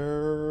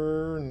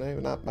pair... No,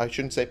 not, I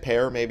shouldn't say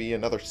pair, maybe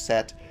another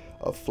set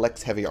of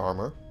flex heavy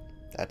armor.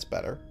 That's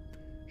better.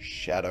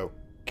 Shadow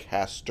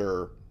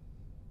caster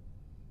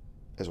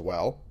as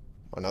well.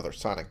 Another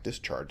sonic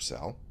discharge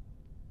cell.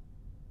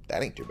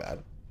 That ain't too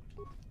bad.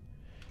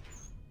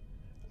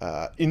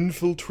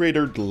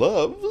 Infiltrator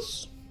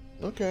gloves.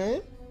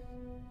 Okay.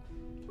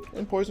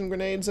 And poison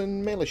grenades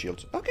and melee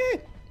shields.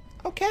 Okay.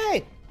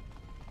 Okay.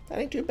 That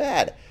ain't too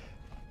bad.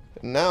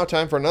 Now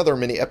time for another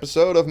mini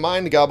episode of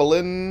Mind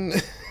Goblin.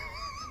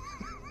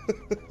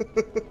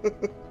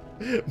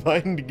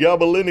 Mind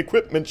Goblin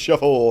equipment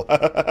shuffle.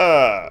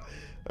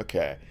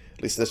 Okay.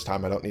 At least this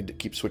time I don't need to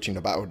keep switching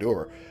to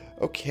Baudur.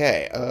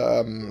 Okay.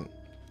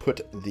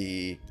 Put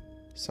the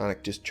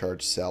sonic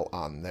discharge cell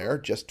on there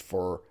just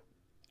for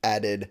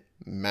added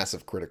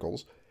massive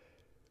criticals,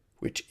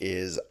 which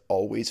is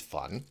always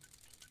fun.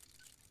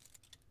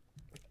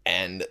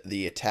 And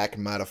the attack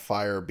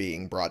modifier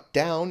being brought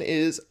down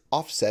is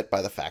offset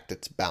by the fact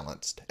it's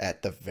balanced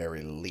at the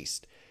very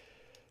least.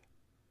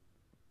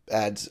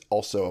 Adds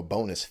also a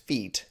bonus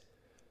feat,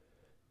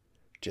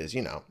 which is,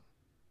 you know,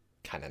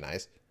 kind of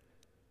nice.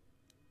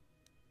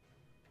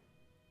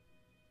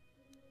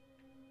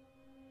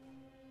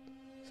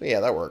 So yeah,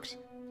 that works.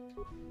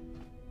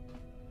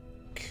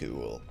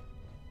 Cool.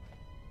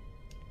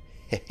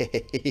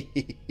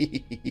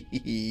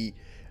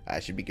 I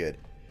should be good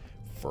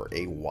for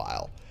a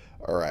while.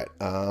 Alright,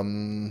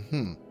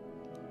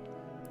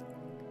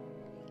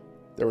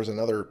 There was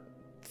another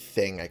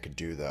thing I could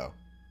do, though.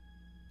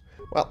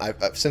 Well,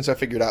 since I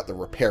figured out the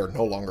repair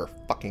no longer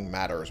fucking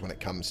matters when it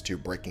comes to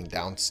breaking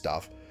down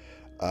stuff,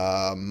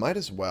 Might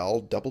as well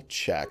double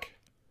check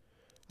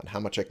on how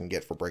much I can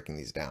get for breaking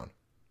these down.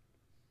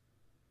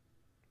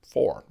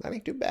 4. That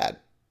ain't too bad.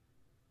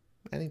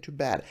 That ain't too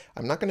bad.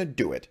 I'm not going to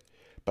do it,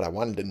 but I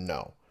wanted to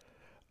know.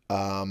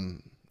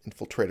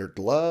 Infiltrator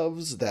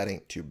gloves. That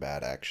ain't too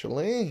bad,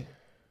 actually.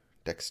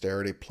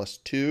 Dexterity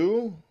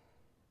 +2.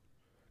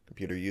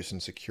 Computer use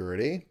and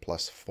security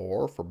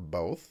 +4 for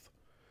both.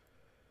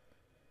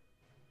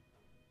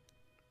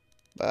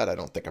 But I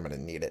don't think I'm going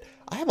to need it.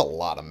 I have a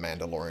lot of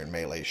Mandalorian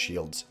melee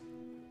shields.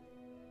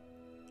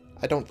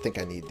 I don't think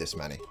I need this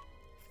many.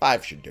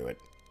 5 should do it.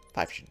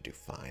 5 should do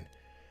fine.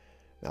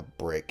 Now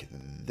break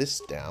this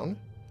down.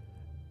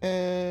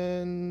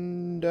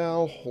 And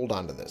I'll hold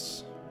on to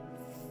this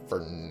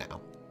for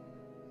now.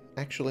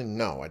 Actually,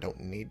 no, I don't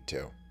need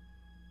to.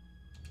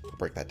 I'll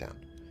break that down.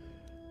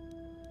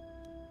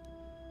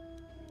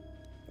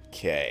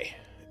 Okay.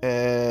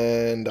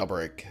 And I'll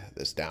break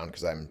this down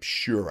because I'm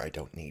sure I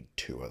don't need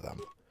 2 of them.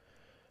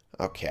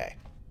 Okay.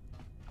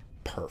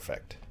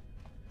 Perfect.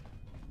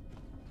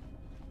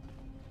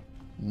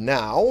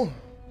 Now,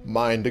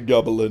 mind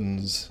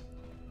goblins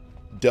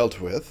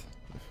dealt with.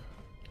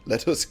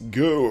 Let us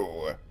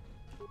go.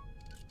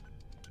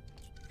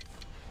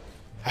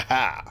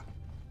 Ha-ha.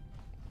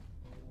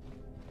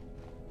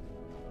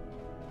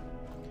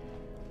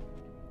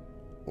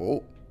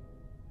 Oh.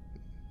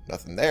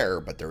 Nothing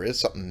there, but there is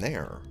something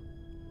there.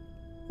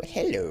 Well,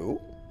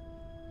 hello.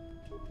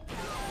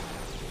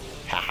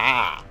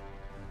 Ha-ha.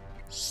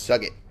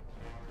 Suck it.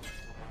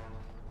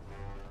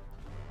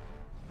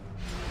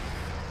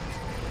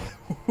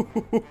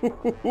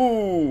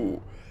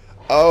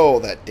 Oh,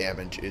 that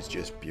damage is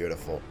just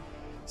beautiful.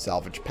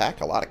 Salvage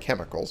pack, a lot of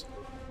chemicals.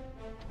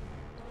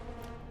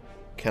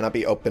 Cannot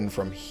be opened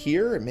from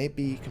here. It may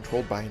be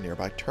controlled by a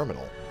nearby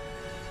terminal.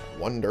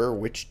 Wonder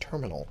which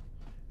terminal.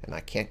 And I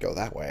can't go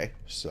that way.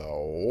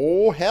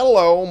 So,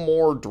 hello,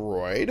 more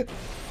droid.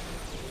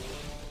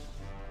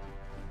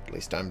 At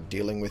least I'm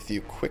dealing with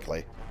you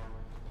quickly.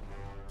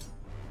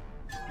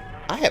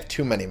 I have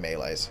too many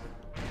melees.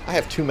 I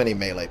have too many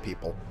melee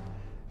people.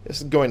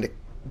 This is going to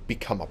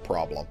become a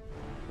problem.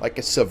 Like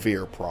a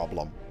severe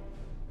problem.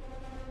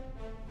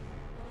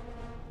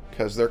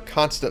 Because they're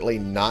constantly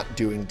not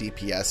doing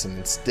DPS and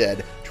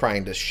instead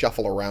trying to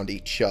shuffle around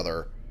each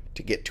other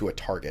to get to a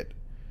target.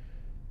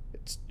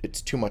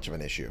 It's too much of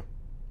an issue.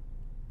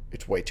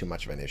 It's way too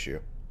much of an issue.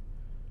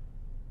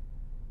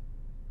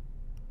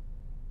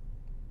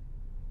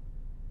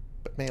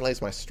 But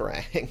melee's my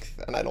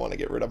strength, and I don't want to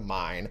get rid of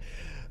mine.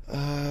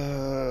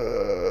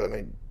 And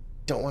I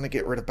don't want to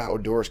get rid of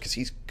Bao-Dor's because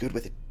he's good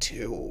with it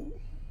too.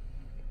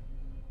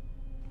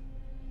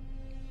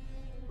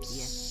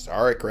 Yes.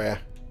 Sorry, Krea.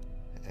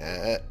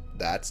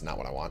 That's not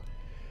what I want.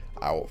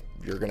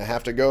 You're going to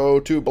have to go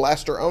to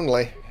Blaster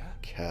only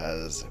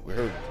because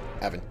we're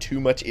having too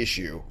much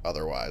issue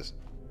otherwise.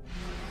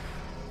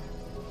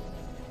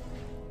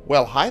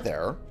 Well, hi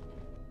there.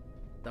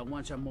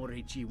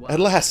 At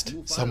last,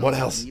 someone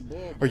else.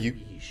 Are you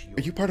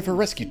part of a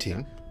rescue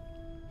team?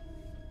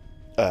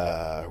 Who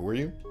are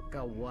you?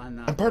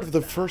 I'm part of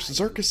the first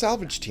Czerka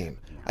salvage team.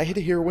 I hid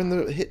here when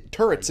the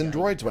turrets and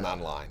droids went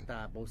online.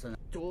 I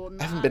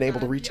haven't been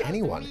able to reach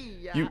anyone.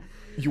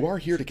 You are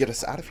here to get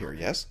us out of here,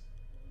 yes?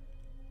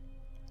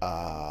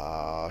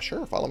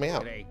 Sure, follow me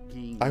out.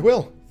 I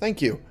will,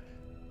 thank you.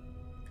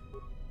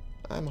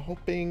 I'm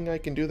hoping I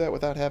can do that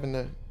without having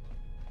to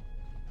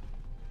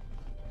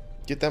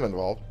get them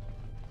involved.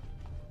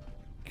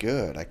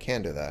 Good, I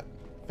can do that.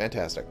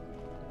 Fantastic.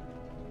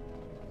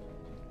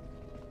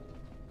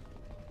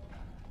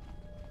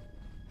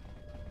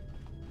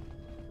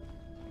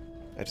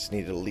 I just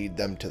need to lead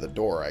them to the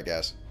door, I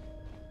guess.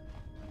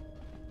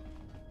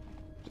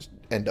 Just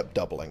end up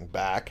doubling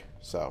back,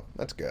 so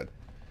that's good.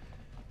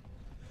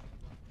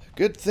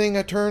 Good thing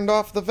I turned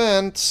off the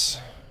vents,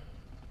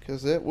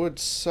 because it would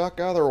suck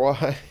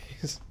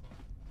otherwise.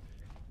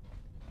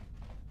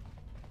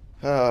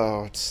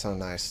 Oh, it's so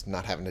nice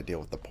not having to deal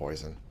with the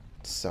poison.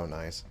 It's so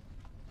nice.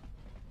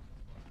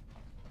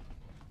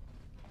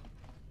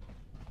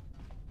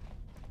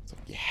 So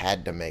you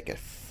had to make a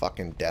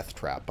fucking death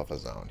trap of a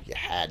zone. You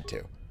had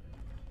to.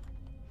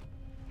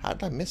 How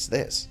did I miss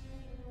this?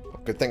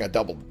 Well, good thing I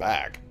doubled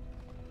back.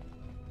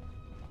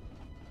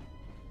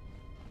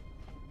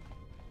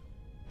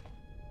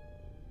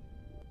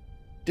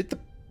 Did the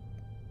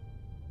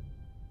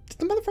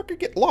motherfucker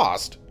get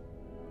lost?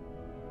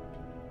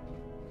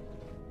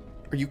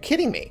 Are you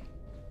kidding me?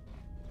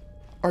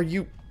 Are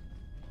you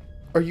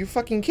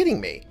fucking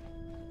kidding me?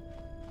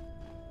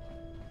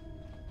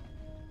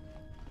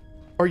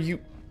 Are you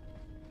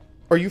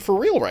for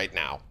real right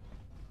now?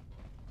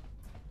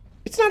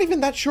 It's not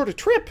even that short a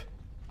trip.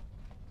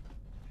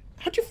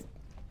 How'd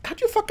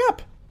you fuck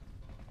up?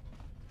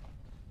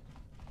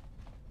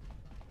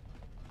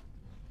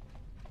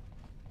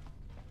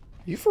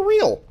 Are you for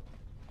real?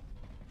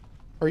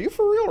 Are you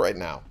for real right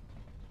now?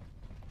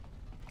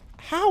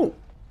 How?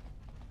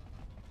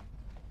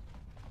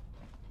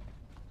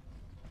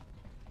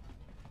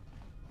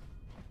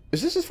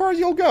 Is this as far as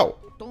you'll go?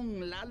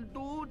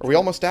 Are we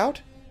almost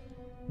out?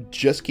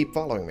 Just keep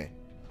following me.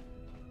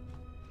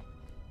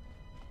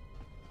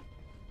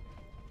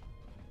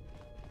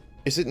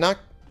 Is it not...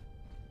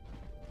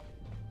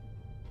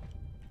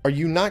 Are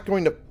you not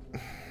going to...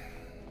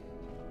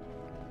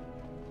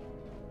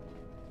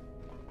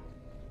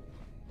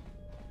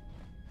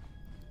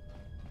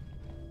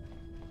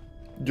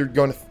 You're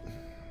going to...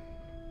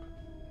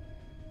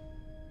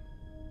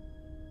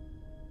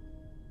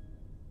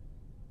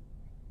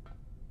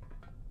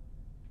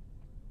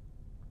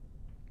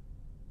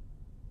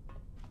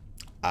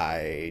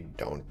 I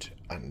don't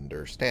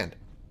understand.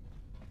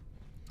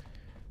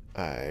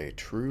 I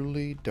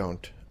truly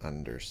don't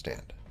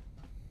understand.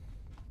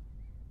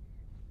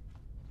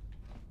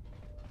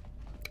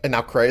 And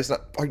now Cray is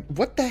not...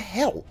 What the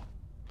hell?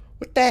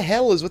 What the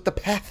hell is with the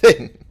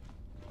pathing?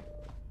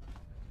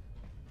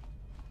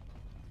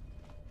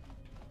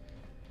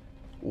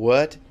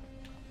 What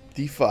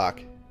the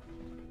fuck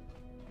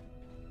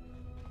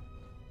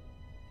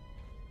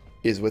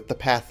is with the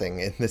pathing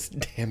in this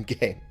damn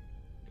game?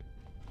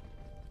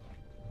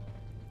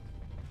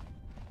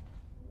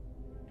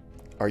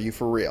 Are you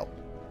for real?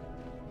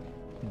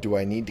 Do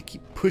I need to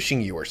keep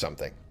pushing you or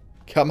something?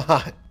 Come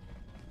on.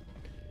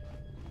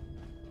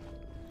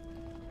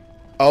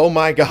 Oh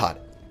my god.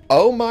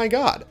 Oh my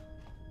god.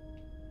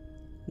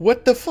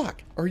 What the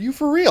fuck? Are you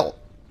for real?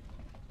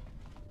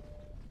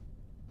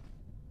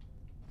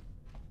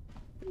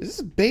 Is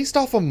this based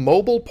off a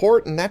mobile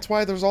port and that's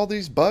why there's all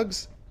these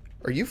bugs?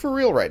 Are you for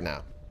real right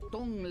now?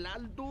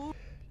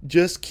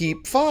 Just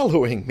keep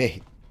following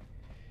me.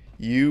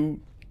 You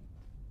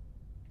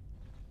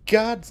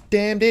God's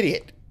damned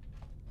idiot.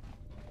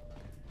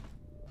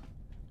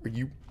 Are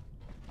you...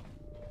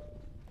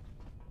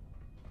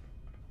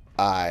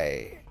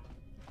 I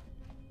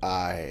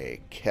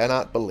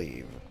cannot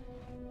believe.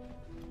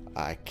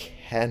 I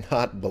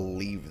cannot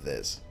believe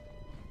this.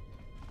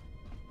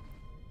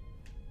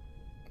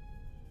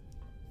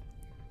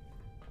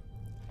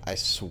 I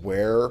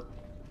swear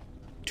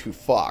to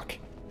fuck.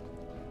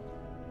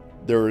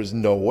 There is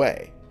no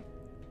way.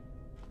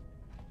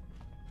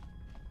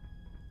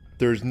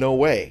 There's no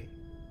way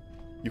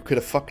you could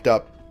have fucked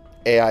up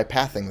AI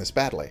pathing this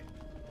badly.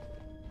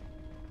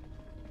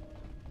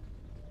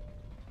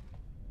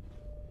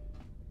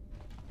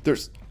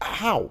 There's...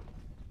 How?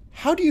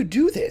 How do you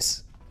do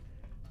this?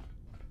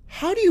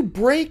 How do you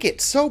break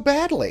it so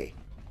badly?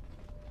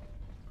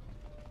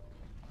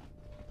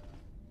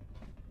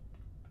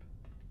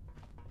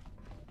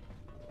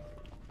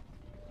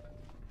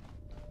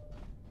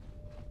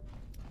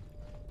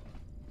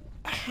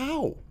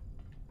 How?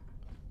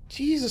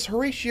 Jesus,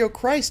 Horatio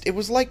Christ, it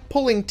was like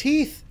pulling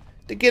teeth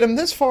to get him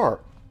this far.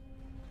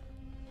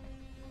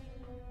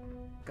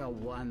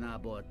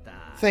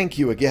 Thank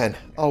you again.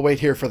 I'll wait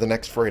here for the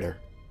next freighter.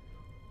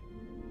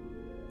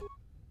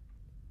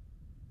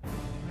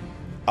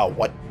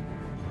 What?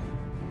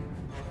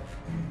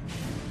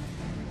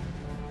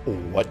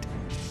 What?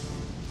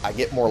 I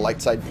get more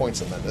light side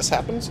points and then this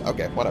happens?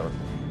 Okay, whatever.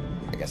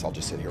 I guess I'll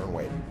just sit here and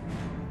wait.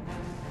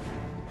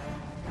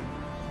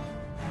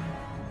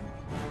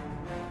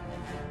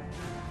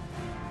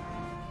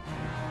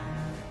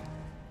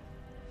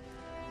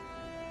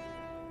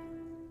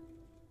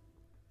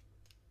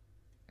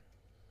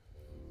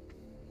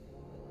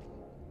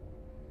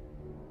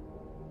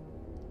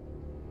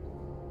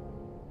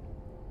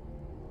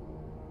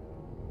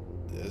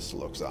 This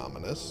looks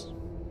ominous.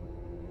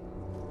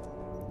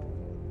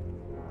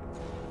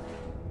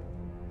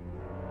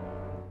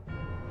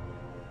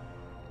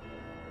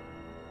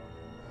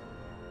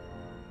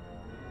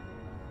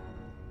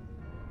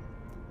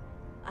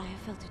 I have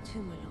felt it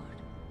too, my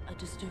lord. A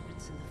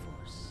disturbance in the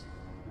Force.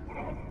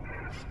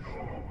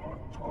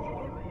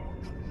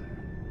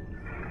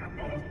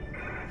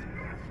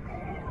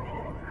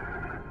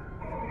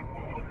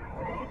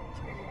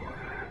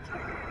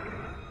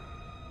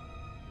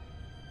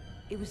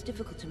 It was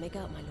difficult to make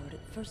out, my lord.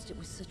 At first it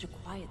was such a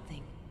quiet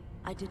thing.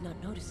 I did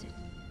not notice it.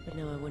 But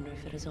now I wonder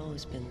if it has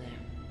always been there.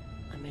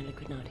 I merely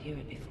could not hear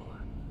it before.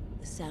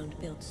 The sound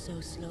built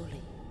so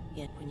slowly,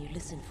 yet when you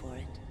listen for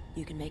it,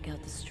 you can make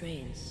out the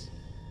strains,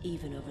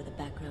 even over the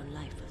background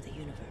life of the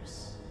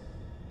universe.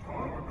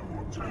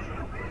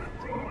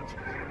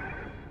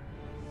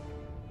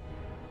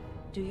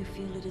 Do you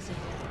feel it as a...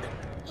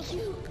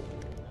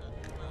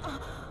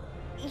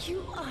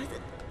 You are the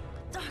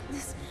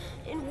darkness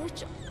in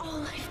which all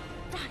life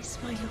dies,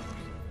 my lord.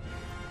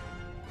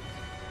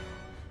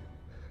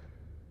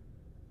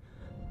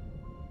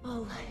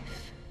 All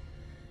life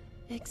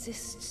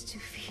exists to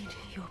feed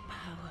your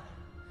power.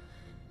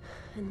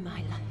 And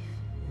my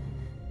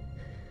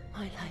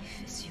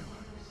life is yours.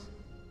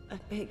 I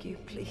beg you,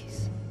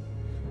 please.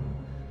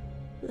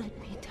 Let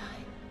me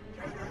die.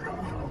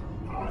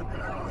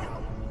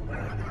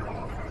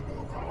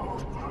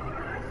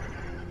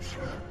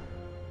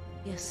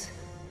 Yes,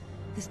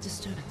 this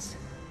disturbance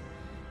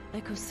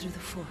echoes through the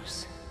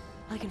Force.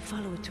 I can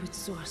follow it to its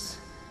source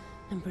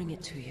and bring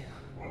it to you.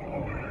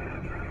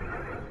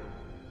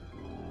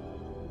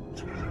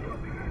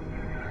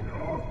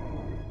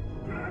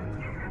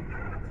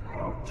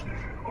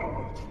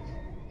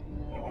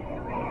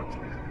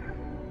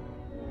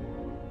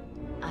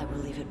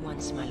 will leave at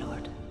once, my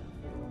lord.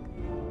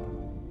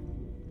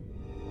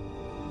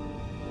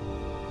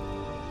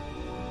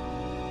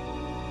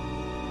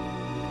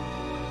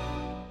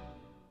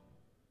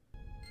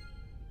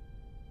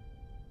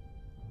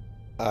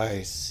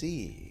 I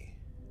see.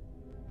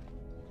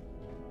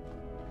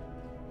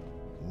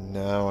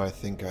 Now I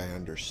think I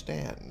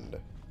understand.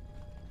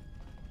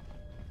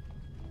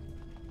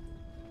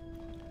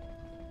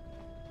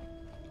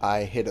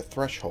 I hit a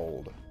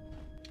threshold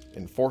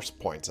in force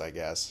points, I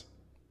guess,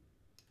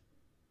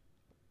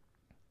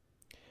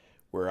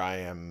 where I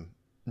am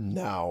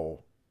now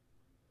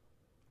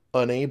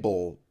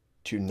unable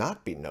to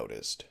not be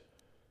noticed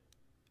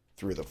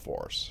through the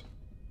force.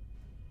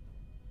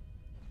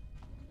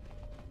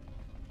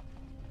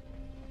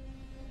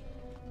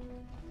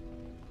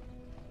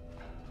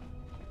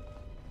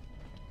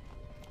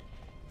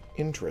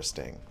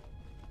 Interesting.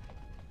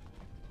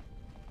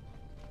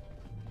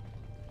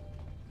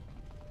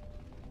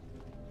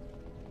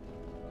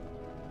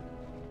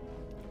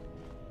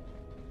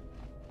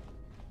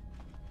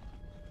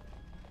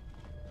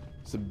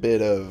 It's a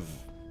bit of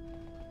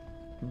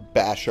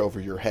bash over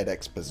your head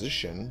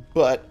exposition,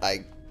 but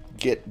I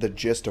get the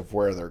gist of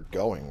where they're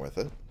going with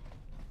it.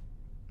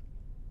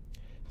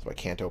 So I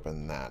can't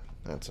open that.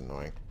 That's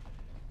annoying.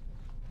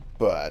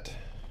 But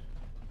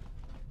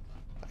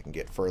I can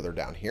get further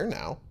down here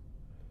now.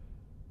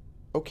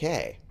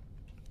 Okay.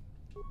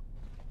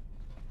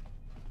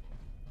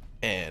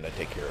 And I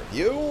take care of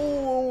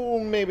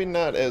you. Maybe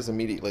not as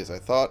immediately as I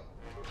thought.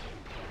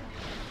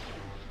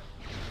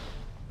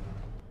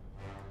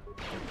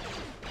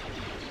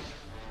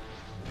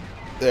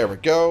 There we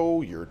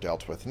go. You're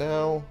dealt with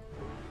now.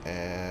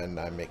 And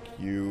I make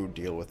you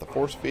deal with the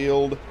force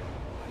field.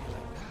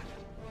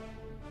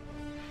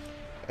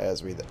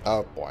 As we...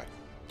 Oh, boy.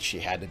 She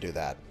had to do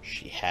that.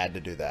 She had to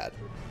do that.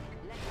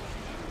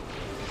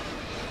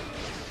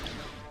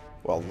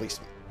 Well, at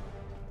least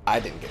I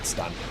didn't get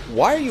stunned.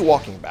 Why are you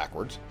walking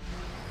backwards?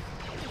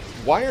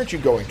 Why aren't you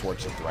going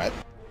towards the threat?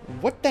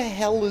 What the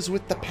hell is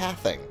with the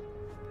pathing?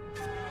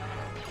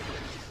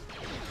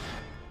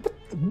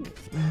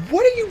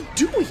 What are you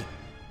doing?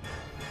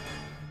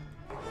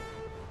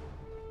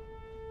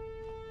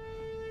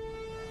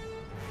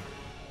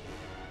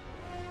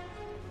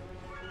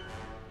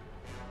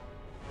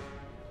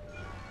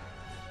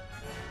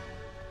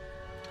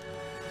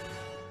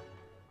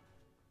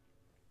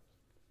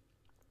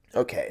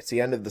 Okay, it's the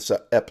end of this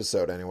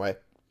episode anyway.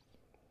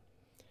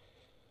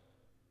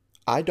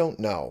 I don't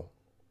know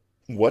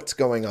what's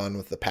going on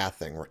with the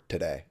pathing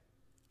today.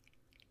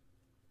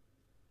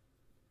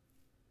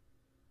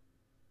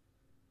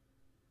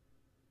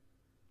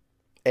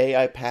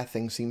 AI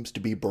pathing seems to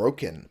be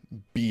broken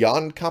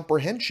beyond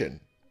comprehension,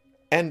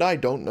 and I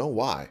don't know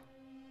why.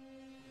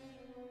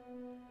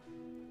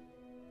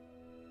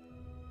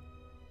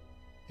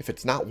 If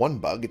it's not one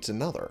bug, it's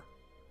another.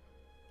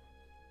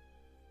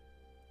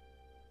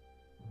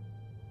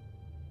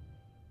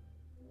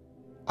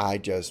 I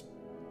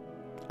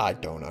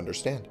don't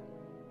understand.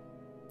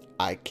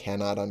 I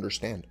cannot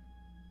understand.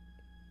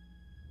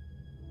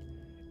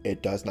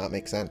 It does not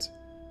make sense.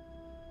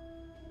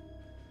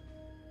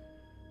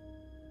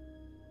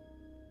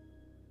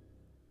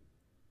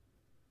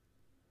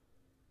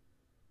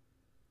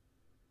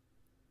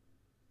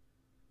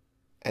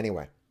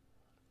 Anyway,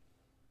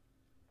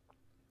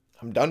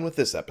 I'm done with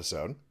this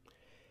episode.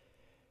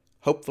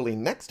 Hopefully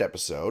next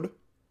episode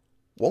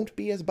won't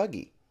be as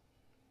buggy.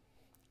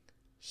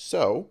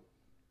 So,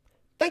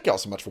 thank you all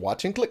so much for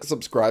watching. Click the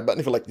subscribe button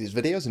if you like these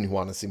videos and you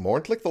want to see more.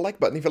 And click the like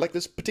button if you like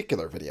this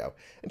particular video.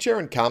 And share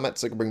and comment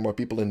so I can bring more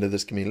people into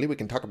this community. We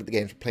can talk about the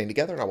games we're playing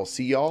together. And I will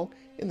see y'all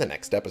in the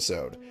next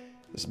episode.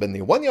 This has been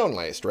the one and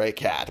only Stray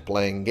Cat,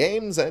 playing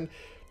games and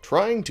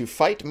trying to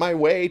fight my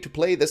way to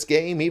play this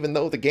game, even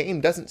though the game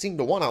doesn't seem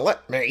to want to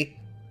let me.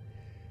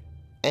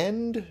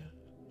 And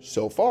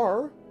so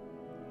far,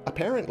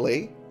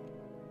 apparently,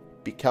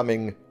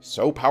 becoming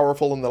so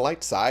powerful in the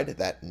light side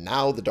that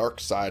now the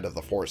dark side of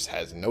the Force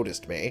has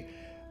noticed me,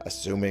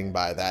 assuming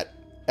by that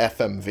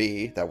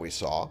FMV that we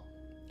saw.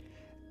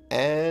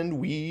 And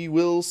we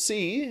will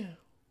see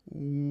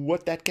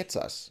what that gets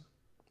us.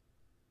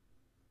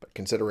 But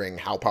considering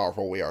how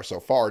powerful we are so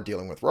far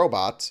dealing with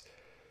robots,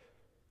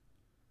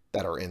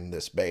 that are in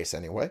this base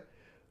anyway,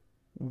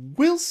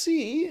 we'll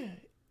see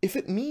if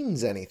it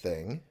means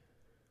anything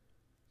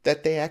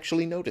that they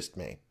actually noticed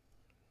me.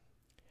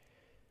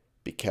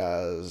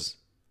 Because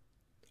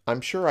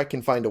I'm sure I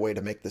can find a way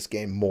to make this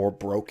game more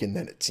broken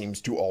than it seems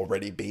to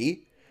already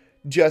be.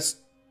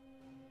 Just,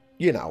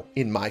 you know,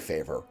 in my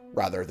favor,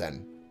 rather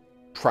than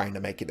trying to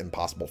make it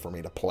impossible for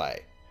me to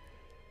play.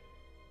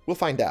 We'll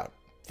find out.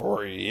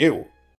 For you.